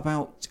do you go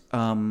about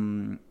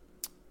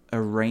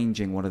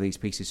arranging one of these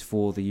pieces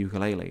for the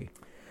ukulele?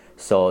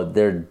 So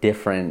they're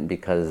different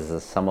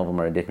because some of them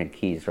are different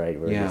keys, right?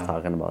 We were just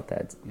talking about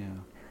that. Yeah.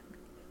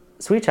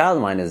 Sweet Child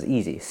of Mine is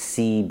easy.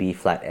 C, B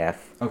flat,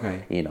 F.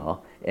 Okay.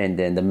 And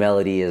then the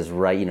melody is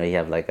right. You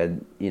have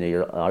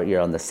you're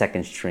on the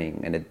second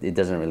string, and it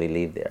doesn't really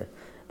leave there.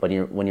 But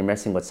when you're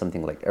messing with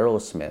something like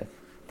Aerosmith,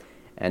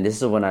 and this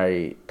is when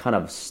I kind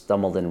of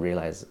stumbled and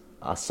realized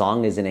a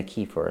song is in a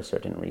key for a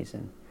certain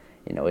reason.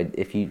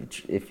 If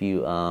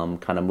you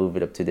kind of move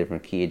it up to a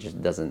different key, it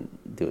just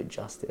doesn't do it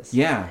justice.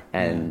 Yeah.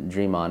 And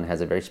Dream On has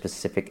a very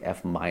specific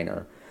F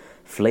minor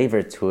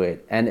flavor to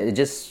it, and it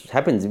just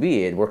happens to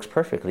be it works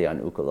perfectly on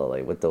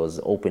ukulele with those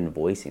open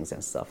voicings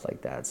and stuff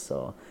like that.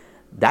 So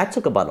that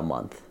took about a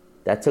month.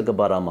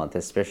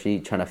 Especially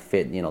trying to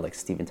fit, like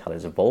Steven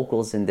Tyler's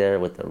vocals in there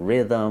with the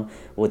rhythm,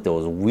 with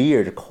those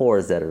weird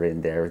chords that are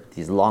in there,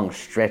 these long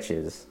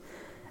stretches.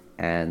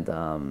 And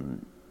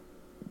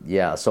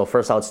so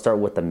first I would start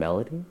with the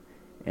melody,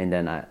 and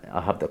then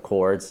I'll have the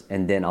chords,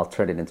 and then I'll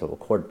turn it into a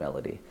chord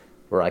melody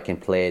where I can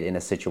play it in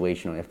a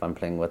situation if I'm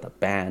playing with a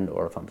band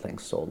or if I'm playing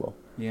solo.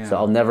 Yeah. So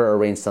I'll never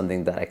arrange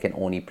something that I can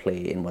only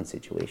play in one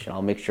situation.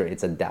 I'll make sure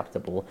it's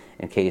adaptable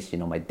in case,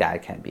 my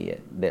dad can't be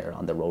there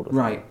on the road with me.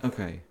 Right,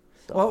 okay.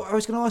 So. Well, I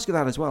was going to ask you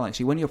that as well,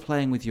 actually. When you're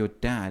playing with your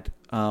dad,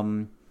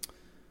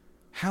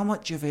 how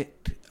much of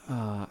it,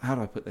 how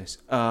do I put this?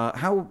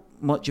 How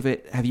much of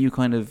it have you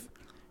kind of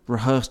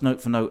rehearsed note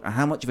for note? And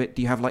how much of it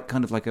do you have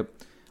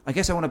I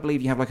guess I want to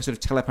believe you have a sort of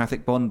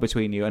telepathic bond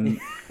between you,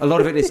 and a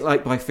lot of it is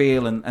by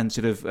feel and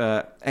sort of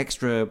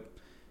extra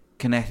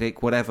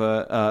kinetic,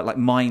 whatever,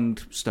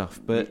 mind stuff.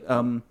 But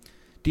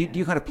do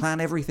you kind of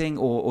plan everything,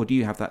 or do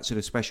you have that sort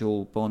of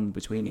special bond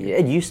between you? Yeah,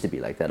 it used to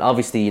be like that.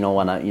 Obviously,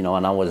 when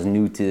I was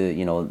new to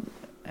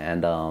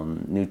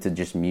new to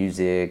just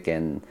music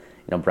and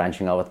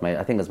branching out with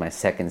I think it was my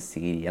second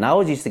CD, and I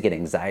always used to get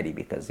anxiety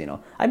because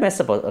I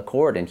messed up a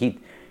chord and he'd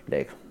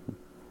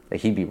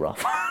be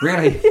rough.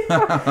 Really?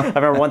 I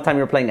remember one time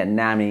we were playing at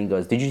NAMI, and he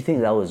goes, "Did you think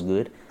that was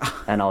good?"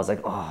 And I was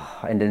like, "Oh."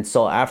 And then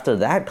so after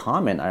that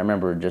comment, I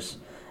remember just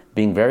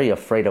being very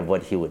afraid of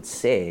what he would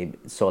say.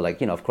 So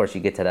of course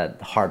you get to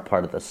that hard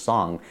part of the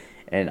song,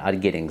 and I'd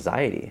get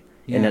anxiety.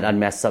 Yeah. And then I'd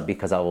mess up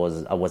because I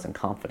wasn't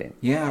confident.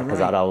 Yeah, right. Because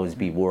I'd always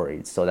be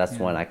worried. So that's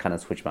when I kind of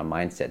switched my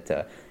mindset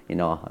to,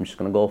 I'm just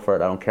going to go for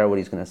it. I don't care what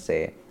he's going to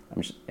say.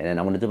 And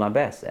I'm going to do my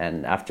best.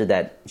 And after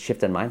that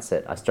shift in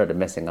mindset, I started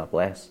messing up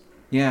less.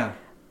 Yeah.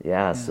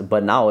 Yes, yeah.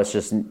 But now it's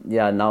just,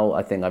 now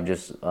I think I've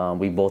just,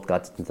 we both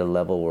got to the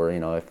level where,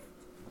 if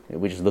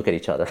we just look at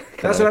each other.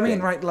 That's what I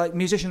mean, right? Like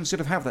musicians sort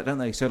of have that, don't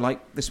they? So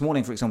this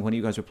morning, for example, when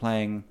you guys were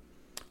playing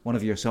one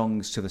of your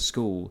songs to the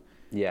school,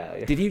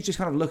 yeah. Did you just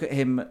kind of look at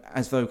him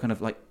as though kind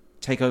of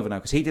take over now?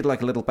 Because he did a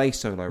little bass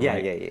solo,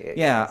 right?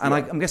 Yeah, and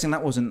I'm guessing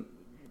that wasn't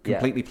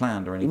completely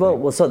planned or anything.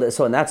 Well,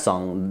 so in that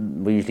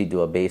song, we usually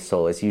do a bass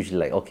solo. It's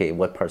usually okay,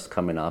 what part's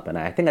coming up? And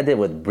I think I did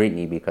with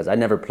Brittany because I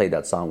never played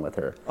that song with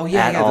her. Oh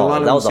yeah, that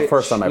was the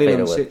first time I played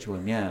it with.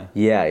 One, yeah.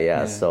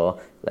 Yeah. So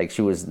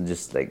she was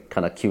just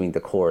kind of cueing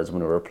the chords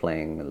when we were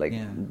playing.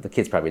 The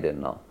kids probably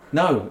didn't know.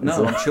 No,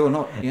 so, I'm sure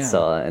not. Yeah.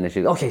 So and then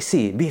she goes, okay,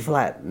 C, B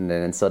flat,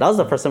 and so that was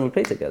the first time we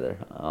played together.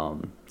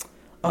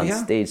 On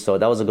stage, so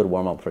that was a good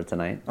warm-up for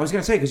tonight. I was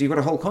going to say, because you've got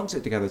a whole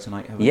concert together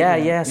tonight, haven't you?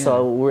 Yeah,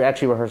 so we're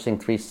actually rehearsing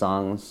 3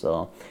 songs,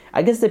 so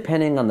I guess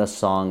depending on the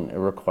song, it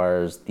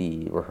requires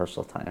the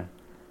rehearsal time.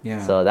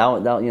 Yeah. So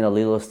that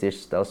Lilo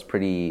Stitch, it's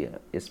pretty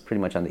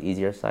much on the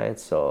easier side,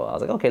 so I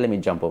was like, okay, let me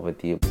jump up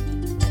with you.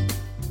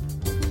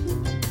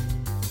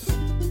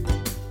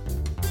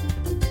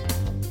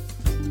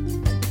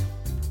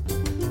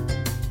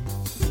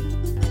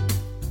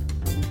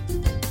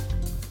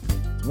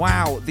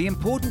 Wow, the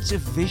importance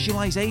of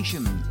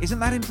visualization. Isn't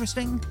that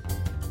interesting?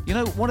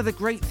 One of the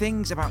great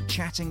things about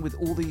chatting with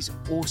all these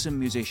awesome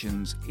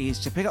musicians is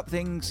to pick up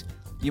things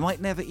you might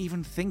never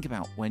even think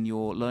about when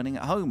you're learning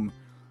at home.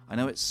 I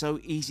know it's so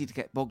easy to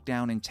get bogged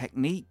down in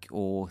technique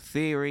or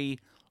theory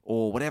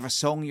or whatever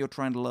song you're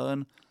trying to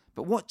learn,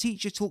 but what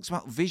teacher talks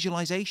about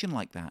visualization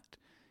like that?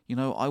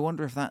 I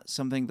wonder if that's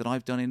something that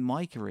I've done in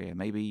my career,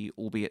 maybe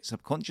albeit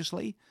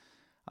subconsciously.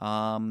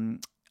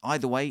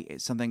 Either way,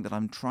 it's something that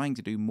I'm trying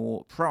to do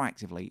more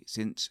proactively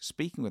since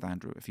speaking with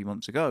Andrew a few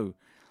months ago.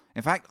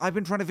 In fact, I've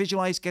been trying to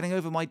visualize getting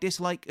over my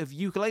dislike of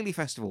ukulele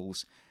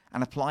festivals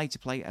and apply to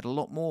play at a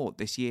lot more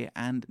this year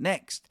and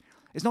next.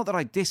 It's not that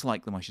I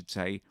dislike them, I should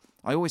say.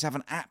 I always have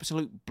an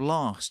absolute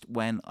blast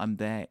when I'm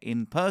there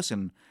in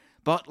person.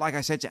 But like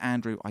I said to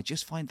Andrew, I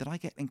just find that I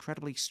get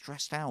incredibly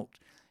stressed out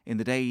in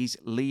the days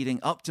leading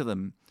up to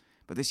them.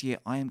 But this year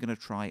I am going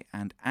to try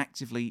and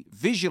actively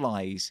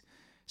visualize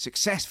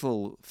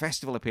successful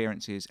festival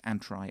appearances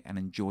and try and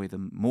enjoy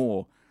them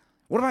more.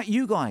 What about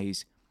you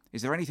guys?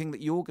 Is there anything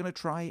that you're going to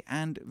try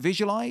and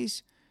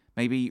visualize?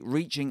 Maybe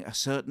reaching a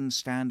certain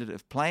standard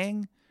of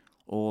playing,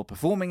 or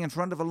performing in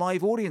front of a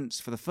live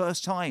audience for the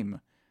first time,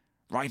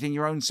 writing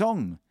your own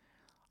song.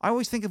 I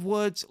always think of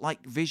words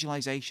like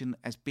visualization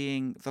as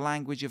being the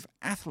language of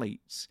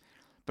athletes,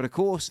 but of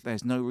course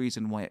there's no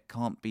reason why it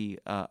can't be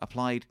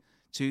applied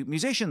to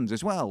musicians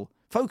as well,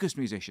 focused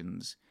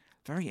musicians.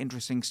 Very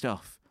interesting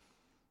stuff.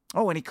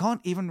 Oh, and he can't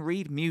even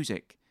read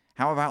music.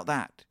 How about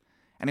that?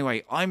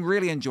 Anyway, I'm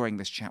really enjoying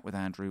this chat with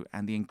Andrew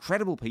and the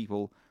incredible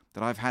people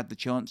that I've had the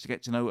chance to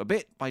get to know a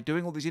bit by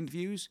doing all these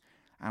interviews,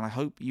 and I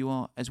hope you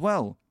are as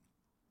well.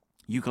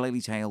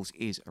 Ukulele Tales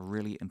is a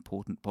really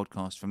important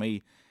podcast for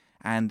me,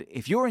 and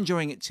if you're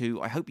enjoying it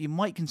too, I hope you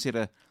might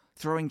consider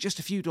throwing just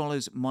a few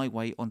dollars my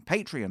way on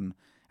Patreon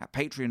at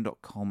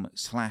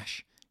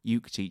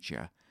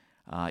patreon.com/uketeacher.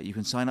 You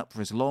can sign up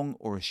for as long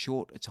or as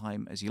short a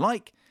time as you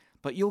like,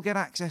 but you'll get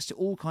access to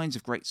all kinds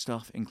of great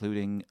stuff,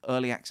 including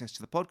early access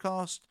to the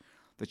podcast,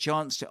 the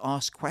chance to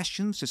ask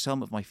questions to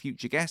some of my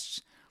future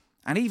guests,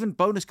 and even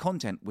bonus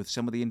content with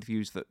some of the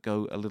interviews that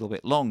go a little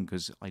bit long,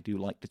 because I do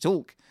like to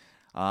talk.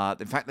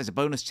 In fact, there's a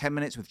bonus 10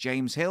 minutes with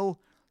James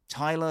Hill,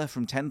 Tyler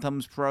from 10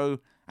 Thumbs Pro,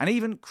 and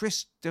even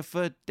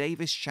Christopher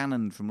Davis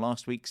Shannon from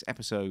last week's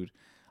episode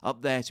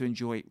up there to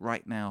enjoy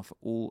right now for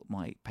all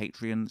my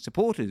Patreon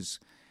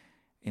supporters.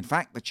 In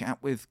fact, the chat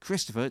with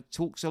Christopher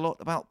talks a lot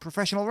about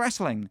professional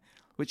wrestling,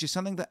 which is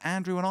something that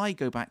Andrew and I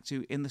go back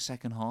to in the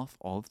second half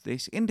of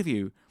this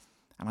interview.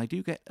 And I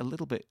do get a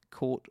little bit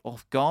caught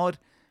off guard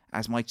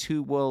as my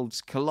two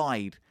worlds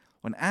collide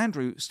when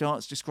Andrew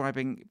starts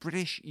describing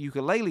British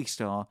ukulele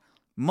star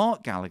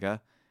Mark Gallagher,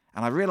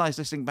 and I realised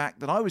listening back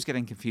that I was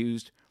getting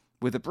confused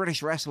with a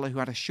British wrestler who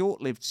had a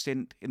short-lived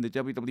stint in the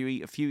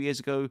WWE a few years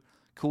ago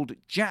called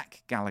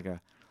Jack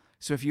Gallagher.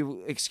 So if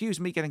you excuse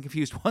me getting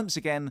confused once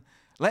again,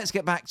 let's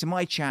get back to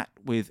my chat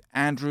with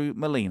Andrew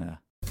Molina.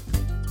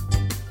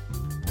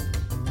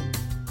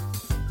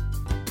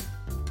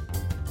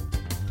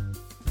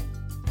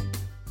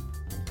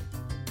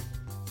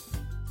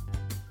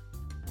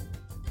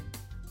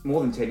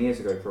 More than 10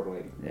 years ago,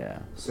 probably. Yeah.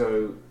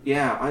 So,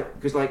 yeah,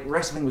 because like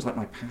wrestling was like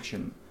my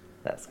passion.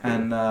 That's cool.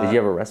 And, did you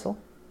ever wrestle?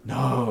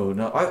 No.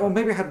 Or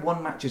maybe I had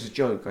one match as a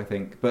joke, I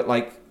think, but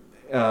like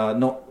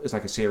not as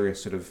like a serious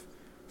sort of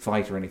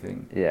fight or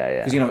anything.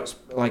 Yeah. Because, it's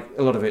like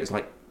a lot of it is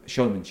like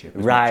showmanship.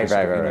 Right.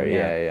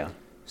 Yeah.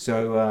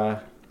 So,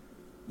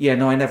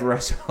 no, I never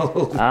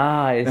wrestled.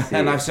 I see.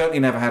 And I've certainly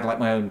never had like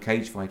my own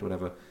cage fight or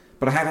whatever.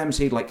 But I have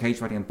emceed like cage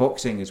fighting and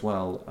boxing as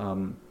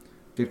well.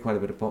 Did quite a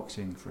bit of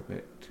boxing for a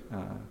bit.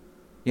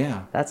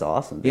 Yeah. That's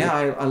awesome. Dude.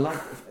 Yeah,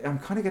 I'm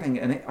kind of getting,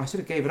 and I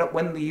sort of gave it up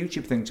when the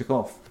YouTube thing took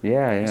off.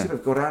 Yeah. I sort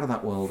of got out of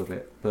that world a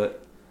bit,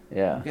 but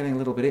I'm getting a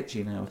little bit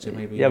itchy now to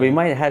maybe. Yeah, we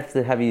might have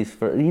to have you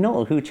for. You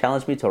know who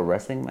challenged me to a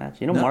wrestling match?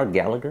 You know Mark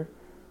Gallagher.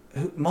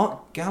 Who,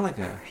 Mark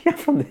Gallagher? Yeah,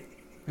 from the.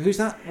 Who's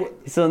that?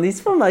 What? So he's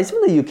from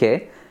the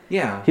UK.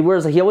 Yeah. He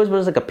always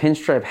wears like a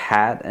pinstripe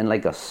hat and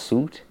like a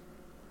suit.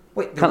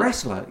 Wait, the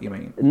wrestler, you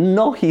mean?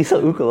 No, he's a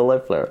ukulele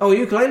player. Oh, a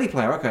ukulele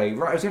player, okay.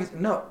 Right,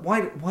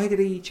 why did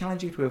he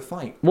challenge you to a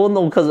fight? Well,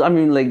 no, because, I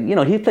mean, like,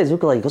 he plays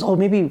ukulele. He goes, oh,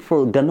 maybe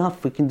for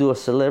Ganuff we can do a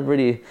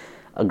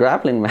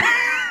grappling match.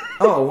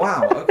 Oh,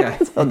 wow, okay.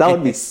 So that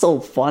would be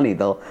so funny,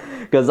 though.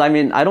 Because, I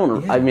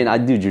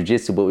do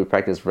jiu-jitsu, but we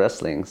practice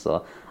wrestling.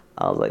 So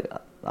I was like,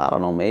 I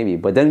don't know, maybe.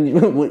 But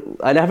then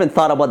I haven't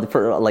thought about it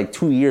for like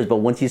 2 years, but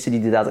once you said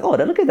you did that, I was like,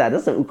 oh, look at that.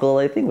 That's an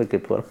ukulele thing we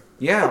could put.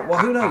 Yeah, well,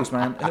 who knows,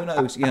 man? Who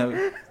knows?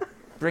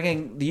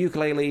 Bringing the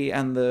ukulele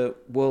and the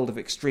world of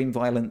extreme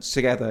violence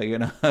together,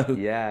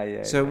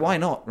 Yeah. So why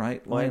not,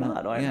 right? Why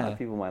not? Why not?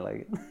 People might like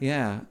it.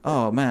 Yeah.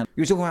 Oh, man.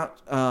 You were talking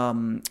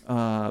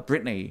about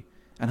Brittany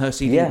and her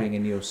CD being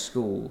in your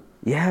school.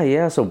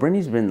 Yeah. So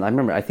Brittany's been,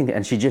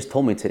 and she just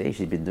told me today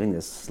she's been doing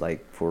this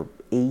like for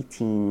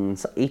 18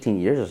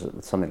 years or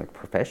something, like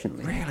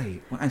professionally.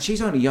 Really? And she's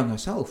only young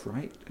herself,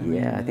 right?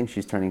 I think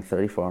she's turning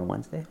 34 on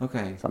Wednesday.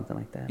 Okay. Something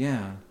like that.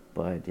 Yeah.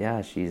 But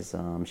yeah, she was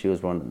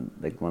one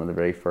of the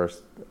very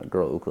first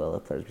girl ukulele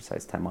players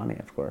besides Taimani,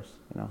 of course.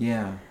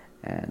 Yeah.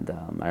 And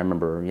I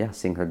remember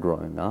seeing her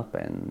growing up,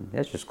 and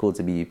it's just cool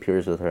to be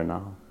peers with her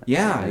now.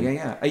 Yeah.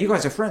 You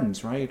guys are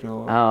friends, right?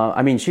 Or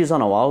she's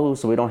on Oahu,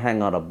 so we don't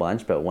hang out a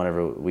bunch, but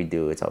whenever we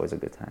do, it's always a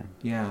good time.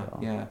 Yeah, so.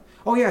 Yeah.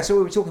 Oh yeah, so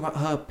we were talking about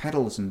her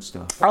pedals and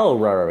stuff. Oh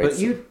right. But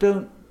you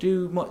don't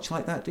do much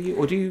like that, do you?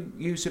 Or do you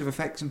use sort of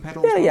effects and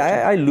pedals?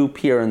 Yeah, I loop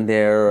here and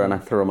there, and I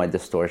throw my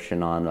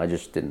distortion on. I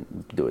just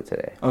didn't do it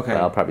today. Okay.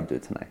 But I'll probably do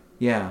it tonight.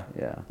 Yeah.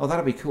 Oh,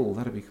 that'd be cool.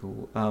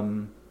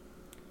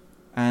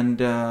 And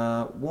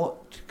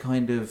what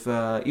kind of...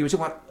 you were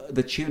talking about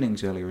the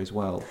tunings earlier as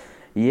well.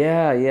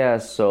 Yeah.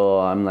 So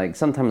I'm like,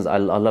 sometimes I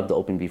love the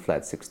open B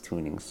flat 6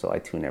 tuning, so I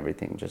tune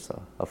everything just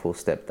a full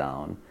step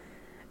down.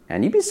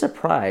 And you'd be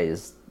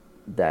surprised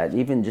that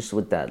even just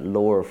with that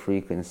lower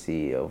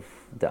frequency of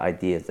the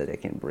ideas that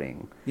it can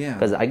bring. Yeah.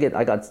 Because I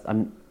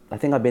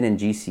think I've been in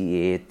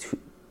GCA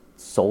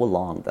so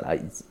long that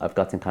I've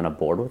gotten kind of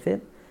bored with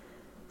it.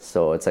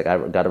 So it's like I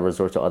got to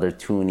resort to other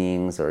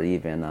tunings, or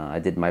even I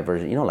did my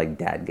version, like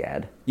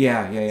DADGAD.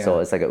 Yeah. So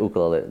it's like a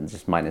ukulele,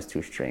 just minus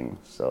 2 string.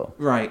 So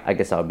right. I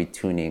guess I would be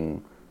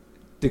tuning.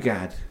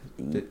 DADGAD.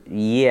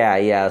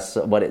 Yeah.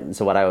 So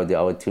what I would do,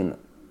 I would tune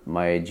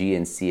my G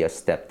and C a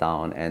step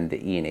down, and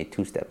the E and A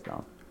 2 steps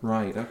down.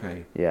 Right.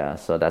 Okay. Yeah.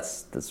 So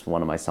that's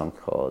one of my songs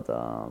called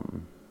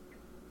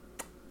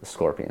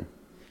Scorpion.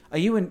 Are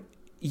you in?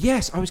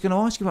 Yes, I was going to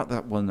ask you about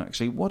that one,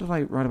 actually. What did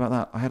I write about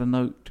that? I had a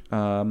note.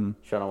 Showdown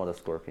with a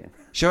Scorpion.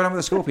 Showdown with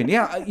a Scorpion.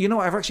 Yeah,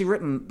 I've actually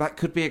written that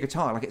could be a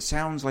guitar. Like, it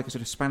sounds like a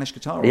sort of Spanish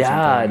guitar or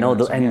something. No,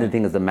 the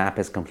thing is, the map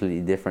is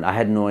completely different. I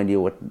had no idea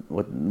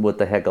what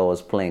the heck I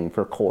was playing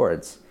for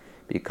chords,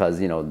 because,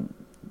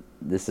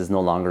 this is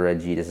no longer a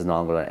G, this is no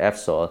longer an F.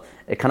 So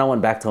it kind of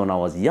went back to when I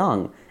was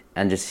young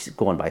and just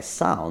going by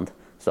sound.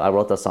 So I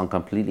wrote the song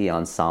completely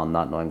on sound,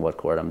 not knowing what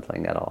chord I'm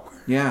playing at all.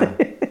 Yeah.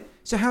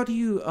 So how do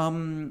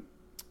you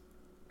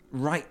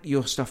write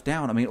your stuff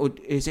down? I mean, or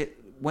is it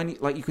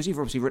because you've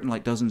obviously written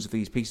like dozens of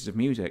these pieces of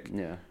music.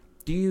 Yeah.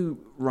 Do you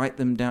write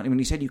them down? I mean,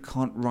 you said you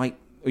can't write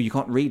or you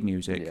can't read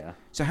music. Yeah.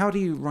 So how do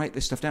you write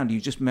this stuff down? Do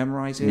you just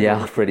memorize it?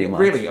 Yeah, pretty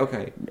much. Really?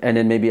 Okay. And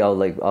then maybe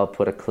I'll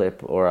put a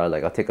clip, or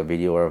I'll take a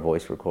video or a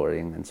voice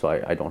recording, and so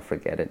I don't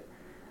forget it.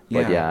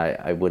 But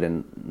I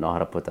wouldn't know how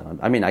to put that on.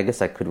 I mean, I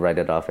guess I could write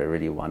it off if I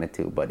really wanted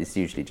to, but it's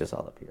usually just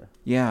all up here.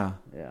 Yeah.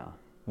 Yeah.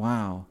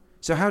 Wow.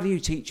 So how do you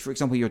teach, for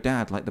example, your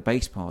dad, like the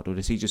bass part, or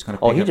does he just kind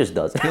of... Oh, he just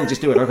does it. He'll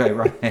just do it, okay,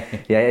 right.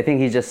 Yeah, I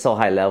think he's just so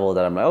high level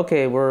that I'm like,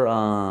 okay, we're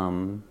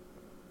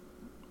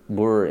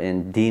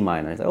in D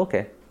minor. He's like,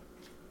 okay.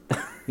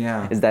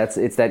 Yeah.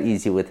 It's that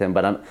easy with him,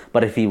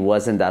 but if he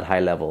wasn't that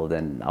high level,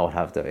 then I would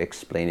have to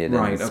explain it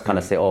and kind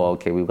of say, oh,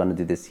 okay, we're gonna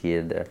do this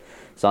here, there.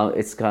 So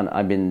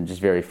I've been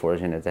just very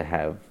fortunate to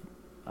have,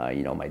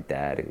 my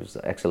dad, who's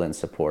excellent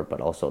support,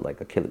 but also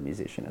like a killer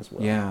musician as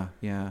well.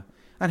 Yeah.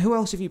 And who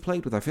else have you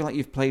played with? I feel like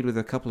you've played with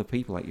a couple of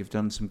people. Like you've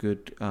done some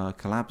good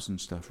collabs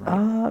and stuff,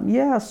 right?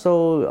 Yeah.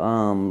 So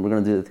we're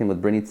gonna do the thing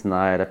with Brittany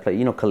tonight. I play,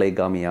 Kalei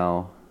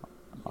Gamiao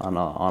on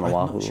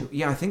Oahu. Sure.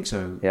 Yeah, I think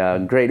so. Yeah,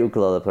 great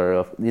ukulele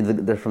player.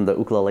 They're from the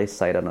ukulele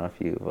site. I don't know if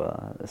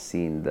you've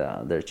seen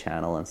their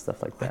channel and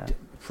stuff like that.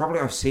 Probably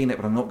I've seen it,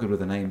 but I'm not good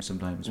with the names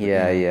sometimes.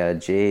 Yeah.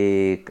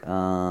 Jake.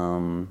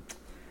 Yeah,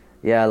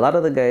 a lot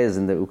of the guys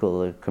in the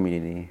ukulele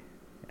community.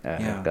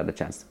 Got a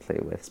chance to play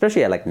with,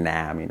 especially at like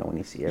NAM, when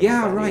you see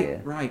everybody. Yeah,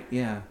 right,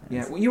 yeah.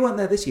 Well, you weren't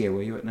there this year,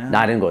 were you at NAM? No,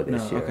 I didn't go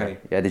this year. Okay.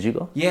 Yeah, did you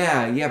go?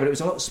 Yeah, but it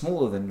was a lot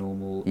smaller than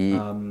normal.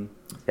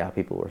 Yeah,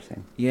 people were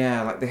saying.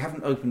 Yeah, like they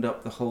haven't opened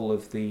up the whole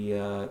of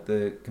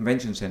the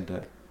convention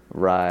center.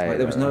 Right. Like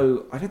there was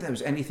no, I don't think there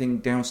was anything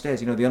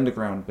downstairs. The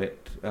underground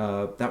bit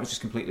that was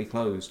just completely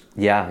closed.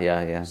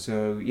 Yeah.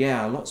 So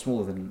a lot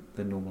smaller than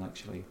normal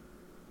actually,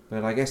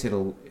 but I guess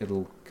it'll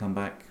come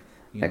back.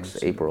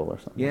 Next April or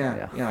something.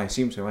 Yeah, I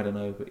assume so. I don't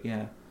know, but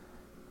yeah.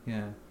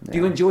 Do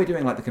you enjoy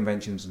doing like the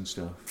conventions and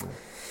stuff? Or?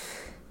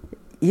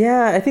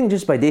 Yeah, I think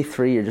just by day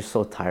 3 you're just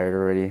so tired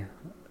already.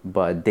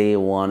 But day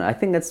 1, I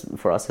think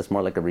for us it's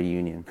more like a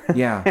reunion.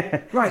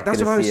 Yeah, right. That's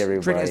what I was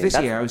treating as this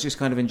year. I was just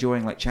kind of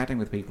enjoying like chatting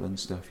with people and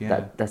stuff.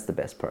 Yeah, that's the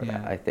best part.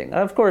 Yeah. I think.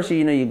 Of course,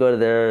 you go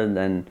there and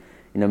then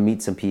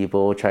meet some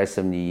people, try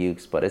some new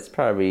ukes. But it's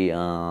probably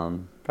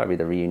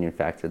the reunion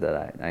factor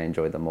that I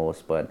enjoy the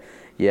most. But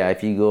yeah,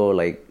 if you go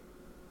like.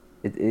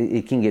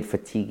 It can get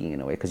fatiguing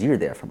in a way because you're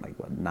there from like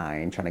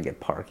 9 trying to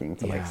get parking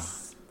to like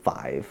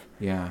 5.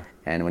 Yeah.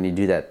 And when you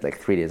do that like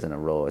 3 days in a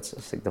row, it's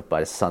just like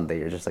by Sunday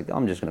you're just like, oh,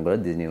 I'm just gonna go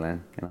to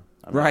Disneyland,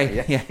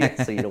 Right.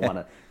 Yeah. So you don't want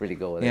to really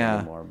go with it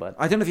anymore. But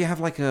I don't know if you have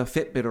like a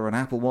Fitbit or an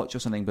Apple Watch or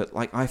something, but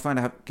like I find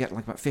I get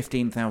like about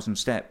 15,000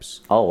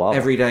 steps. Oh wow.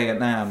 Every day at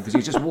NAM because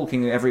you're just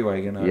walking everywhere,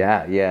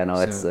 Yeah. No,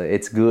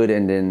 it's good,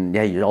 and then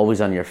you're always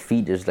on your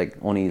feet. There's like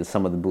only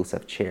some of the booths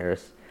have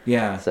chairs.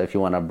 Yeah. So if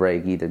you want to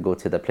break, either go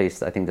to the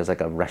place. I think there's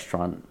like a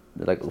restaurant,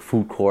 like a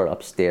food court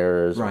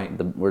upstairs, right?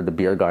 Where the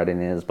beer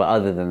garden is. But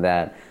other than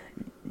that,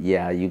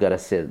 you gotta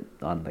sit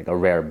on like a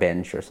rare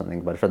bench or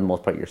something. But for the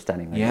most part, you're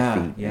standing on your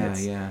feet.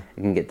 Yeah. It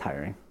can get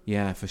tiring.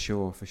 Yeah, for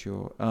sure.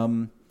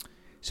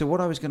 So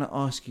what I was going to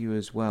ask you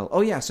as well.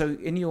 Oh yeah. So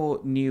in your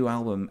new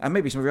album, and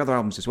maybe some of your other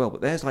albums as well, but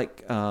there's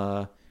like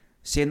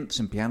synths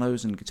and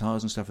pianos and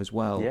guitars and stuff as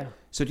well. Yeah.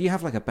 So do you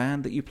have like a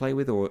band that you play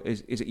with, or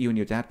is it you and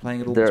your dad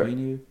playing it all between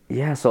you?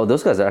 Yeah, so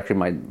those guys are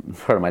actually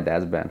part of my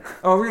dad's band.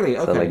 Oh really?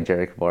 Okay. So like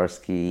Jerry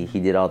Kowarski, he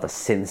did all the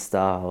synth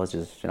stuff. I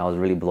was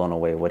really blown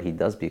away what he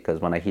does, because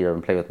when I hear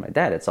him play with my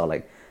dad, it's all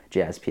like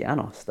jazz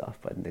piano stuff,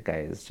 but the guy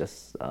is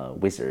just a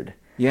wizard.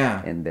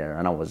 Yeah. In there,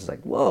 and I was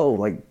like, whoa,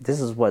 like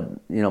this is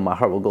what My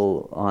Heart Will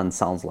Go On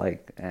sounds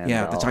like. And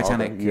the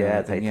Titanic.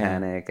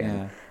 Titanic,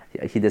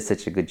 he did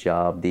such a good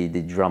job. The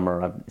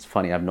drummer, it's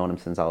funny, I've known him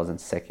since I was in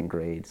second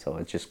grade, so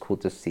it's just cool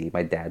to see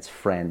my dad's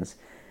friends.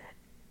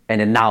 And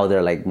then now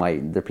they're like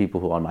they're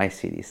people who are on my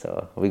CD,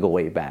 so we go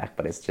way back.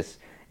 But it's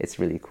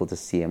really cool to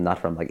see him, not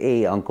from like,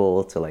 hey,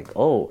 uncle, to like,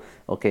 oh,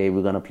 okay,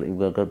 we're gonna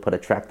put a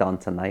track down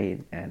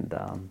tonight. And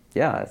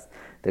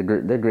they're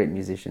great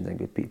musicians and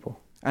good people.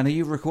 And are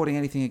you recording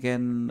anything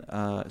again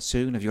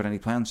soon? Have you got any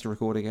plans to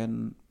record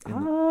again?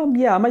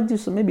 Yeah, I might do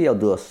some. Maybe I'll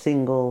do a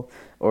single,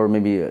 or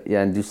maybe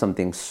and do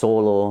something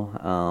solo.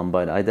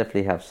 But I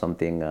definitely have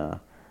something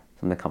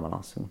coming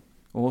out soon.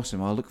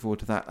 Awesome. I'll look forward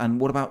to that. And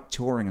what about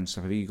touring and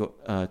stuff? Have you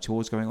got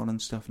tours going on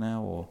and stuff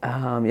now? Or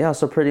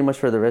so pretty much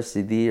for the rest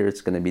of the year, it's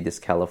going to be this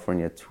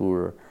California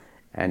tour,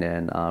 and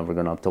then we're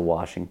going up to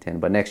Washington.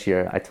 But next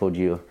year, I told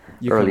you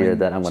earlier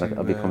that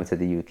I'll be coming to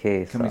the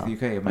UK. Coming to the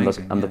UK,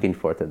 amazing. I'm looking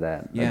forward to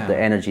that. Yeah. The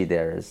energy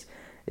there is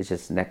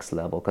just next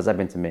level, because I've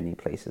been to many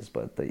places,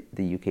 but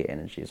the UK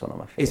energy is one of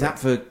my favorites. Is that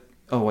for?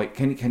 Oh wait,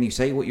 can you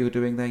say what you're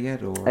doing there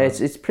yet? Or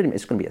it's going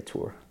to be a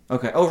tour.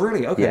 Okay. Oh,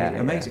 really? Okay. Yeah,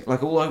 amazing. Yeah.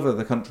 Like all over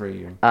the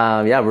country.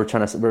 We're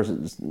trying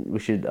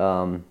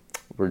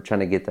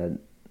to get that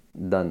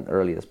done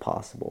early as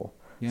possible.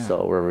 Yeah.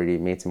 So we already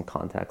made some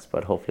contacts,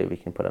 but hopefully we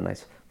can put a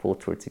nice full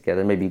tour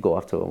together. Maybe go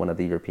off to one of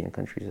the European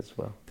countries as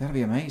well. That'd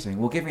be amazing.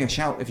 Well, give me a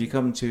shout if you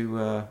come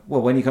to.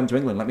 When you come to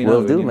England, let me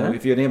know. Will do, man.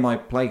 If you're near my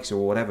place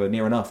or whatever,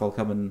 near enough, I'll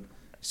come and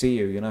see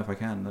you. If I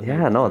can.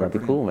 That'd be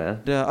cool,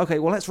 man. Okay.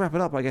 Well, let's wrap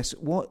it up. I guess.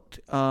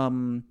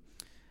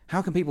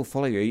 How can people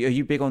follow you? Are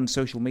you big on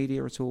social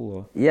media at all?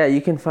 Or? Yeah,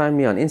 you can find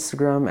me on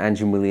Instagram,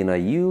 Andrew Molina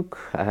Uke.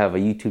 I have a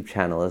YouTube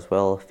channel as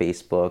well,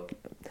 Facebook.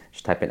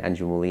 Just type in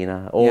Andrew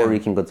Molina. Or you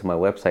can go to my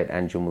website,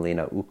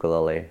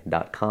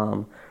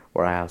 andrewmolinaukulele.com,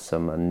 where I have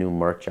some new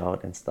merch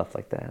out and stuff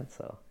like that.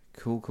 So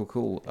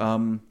Cool.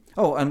 And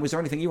was there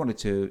anything you wanted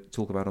to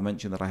talk about or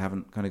mention that I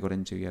haven't kind of got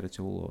into yet at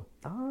all?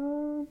 Or?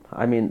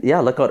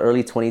 Look out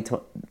early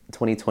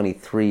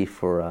 2023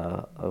 for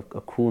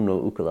a cool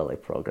new ukulele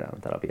program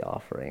that I'll be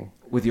offering.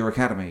 With your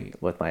academy?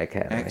 With my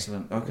academy.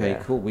 Excellent. Okay,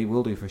 Cool. We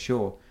will do for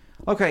sure.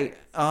 Okay,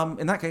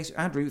 in that case,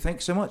 Andrew,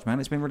 thanks so much, man.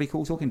 It's been really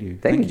cool talking to you.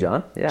 Thank you,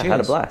 John. Yeah, Cheers. Had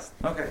a blast.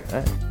 Okay. All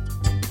right.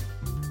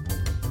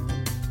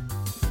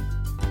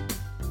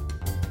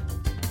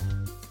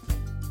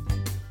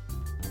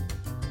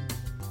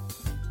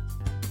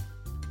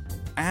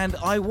 And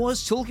I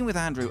was talking with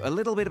Andrew a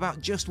little bit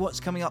about just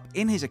what's coming up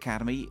in his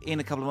academy in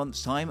a couple of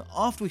months' time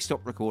after we stop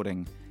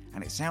recording.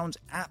 And it sounds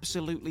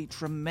absolutely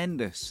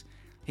tremendous.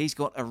 He's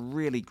got a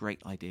really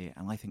great idea,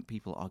 and I think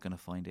people are going to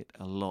find it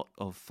a lot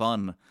of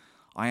fun.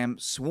 I am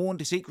sworn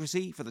to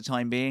secrecy for the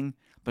time being,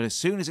 but as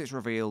soon as it's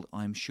revealed,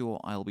 I'm sure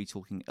I'll be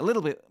talking a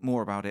little bit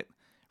more about it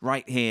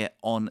right here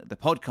on the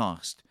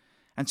podcast.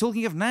 And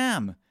talking of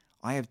NAMM,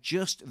 I have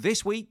just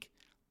this week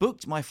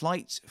booked my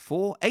flights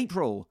for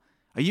April.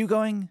 Are you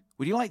going?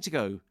 Would you like to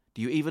go?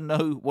 Do you even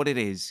know what it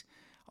is?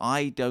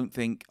 I don't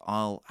think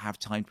I'll have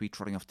time to be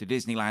trotting off to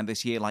Disneyland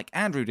this year like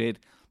Andrew did,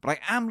 but I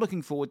am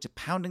looking forward to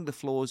pounding the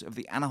floors of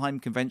the Anaheim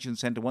Convention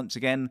Center once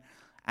again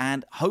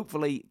and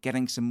hopefully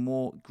getting some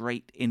more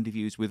great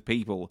interviews with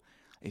people.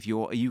 If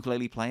you're a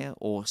ukulele player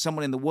or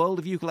someone in the world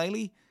of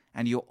ukulele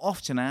and you're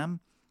off to NAMM,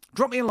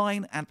 drop me a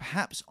line and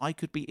perhaps I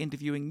could be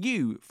interviewing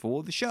you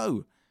for the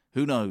show.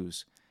 Who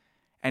knows?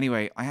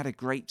 Anyway, I had a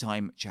great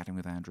time chatting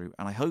with Andrew,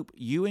 and I hope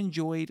you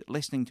enjoyed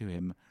listening to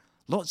him.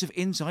 Lots of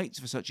insights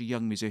for such a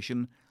young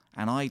musician,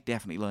 and I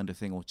definitely learned a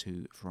thing or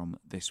two from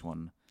this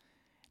one.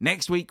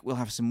 Next week, we'll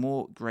have some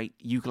more great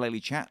ukulele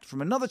chat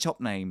from another top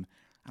name,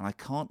 and I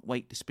can't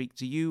wait to speak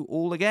to you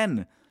all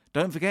again.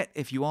 Don't forget,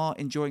 if you are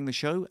enjoying the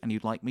show and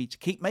you'd like me to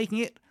keep making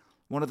it,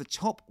 one of the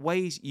top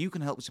ways you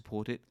can help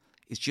support it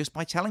is just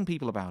by telling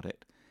people about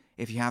it.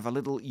 If you have a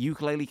little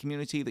ukulele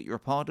community that you're a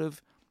part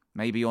of,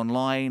 maybe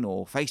online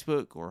or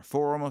Facebook or a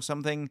forum or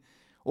something,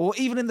 or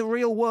even in the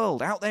real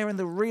world, out there in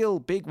the real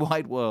big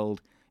wide world,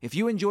 if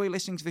you enjoy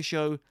listening to the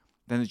show,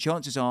 then the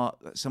chances are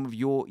that some of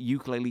your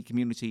ukulele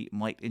community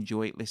might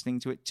enjoy listening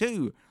to it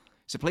too.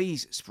 So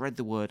please spread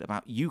the word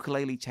about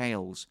Ukulele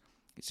Tales.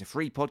 It's a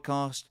free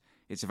podcast.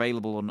 It's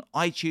available on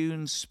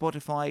iTunes,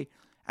 Spotify,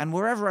 and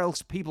wherever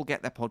else people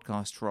get their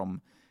podcasts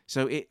from.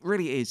 So it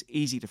really is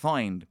easy to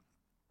find.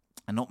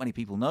 And not many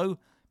people know,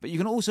 but you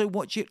can also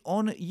watch it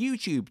on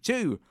YouTube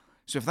too.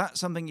 So if that's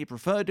something you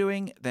prefer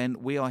doing,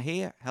 then we are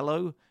here.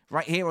 Hello,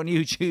 right here on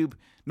YouTube.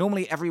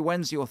 Normally every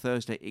Wednesday or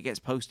Thursday, it gets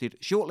posted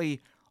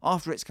shortly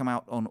after it's come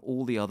out on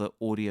all the other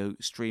audio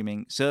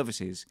streaming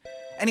services.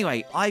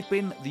 Anyway, I've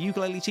been the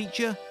ukulele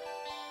teacher.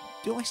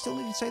 Do I still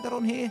need to say that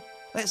on here?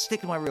 Let's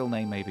stick to my real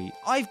name, maybe.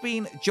 I've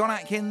been John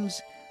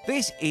Atkins.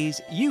 This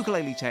is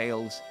Ukulele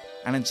Tales.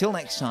 And until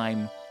next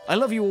time, I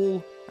love you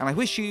all, and I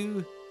wish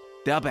you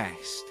the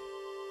best.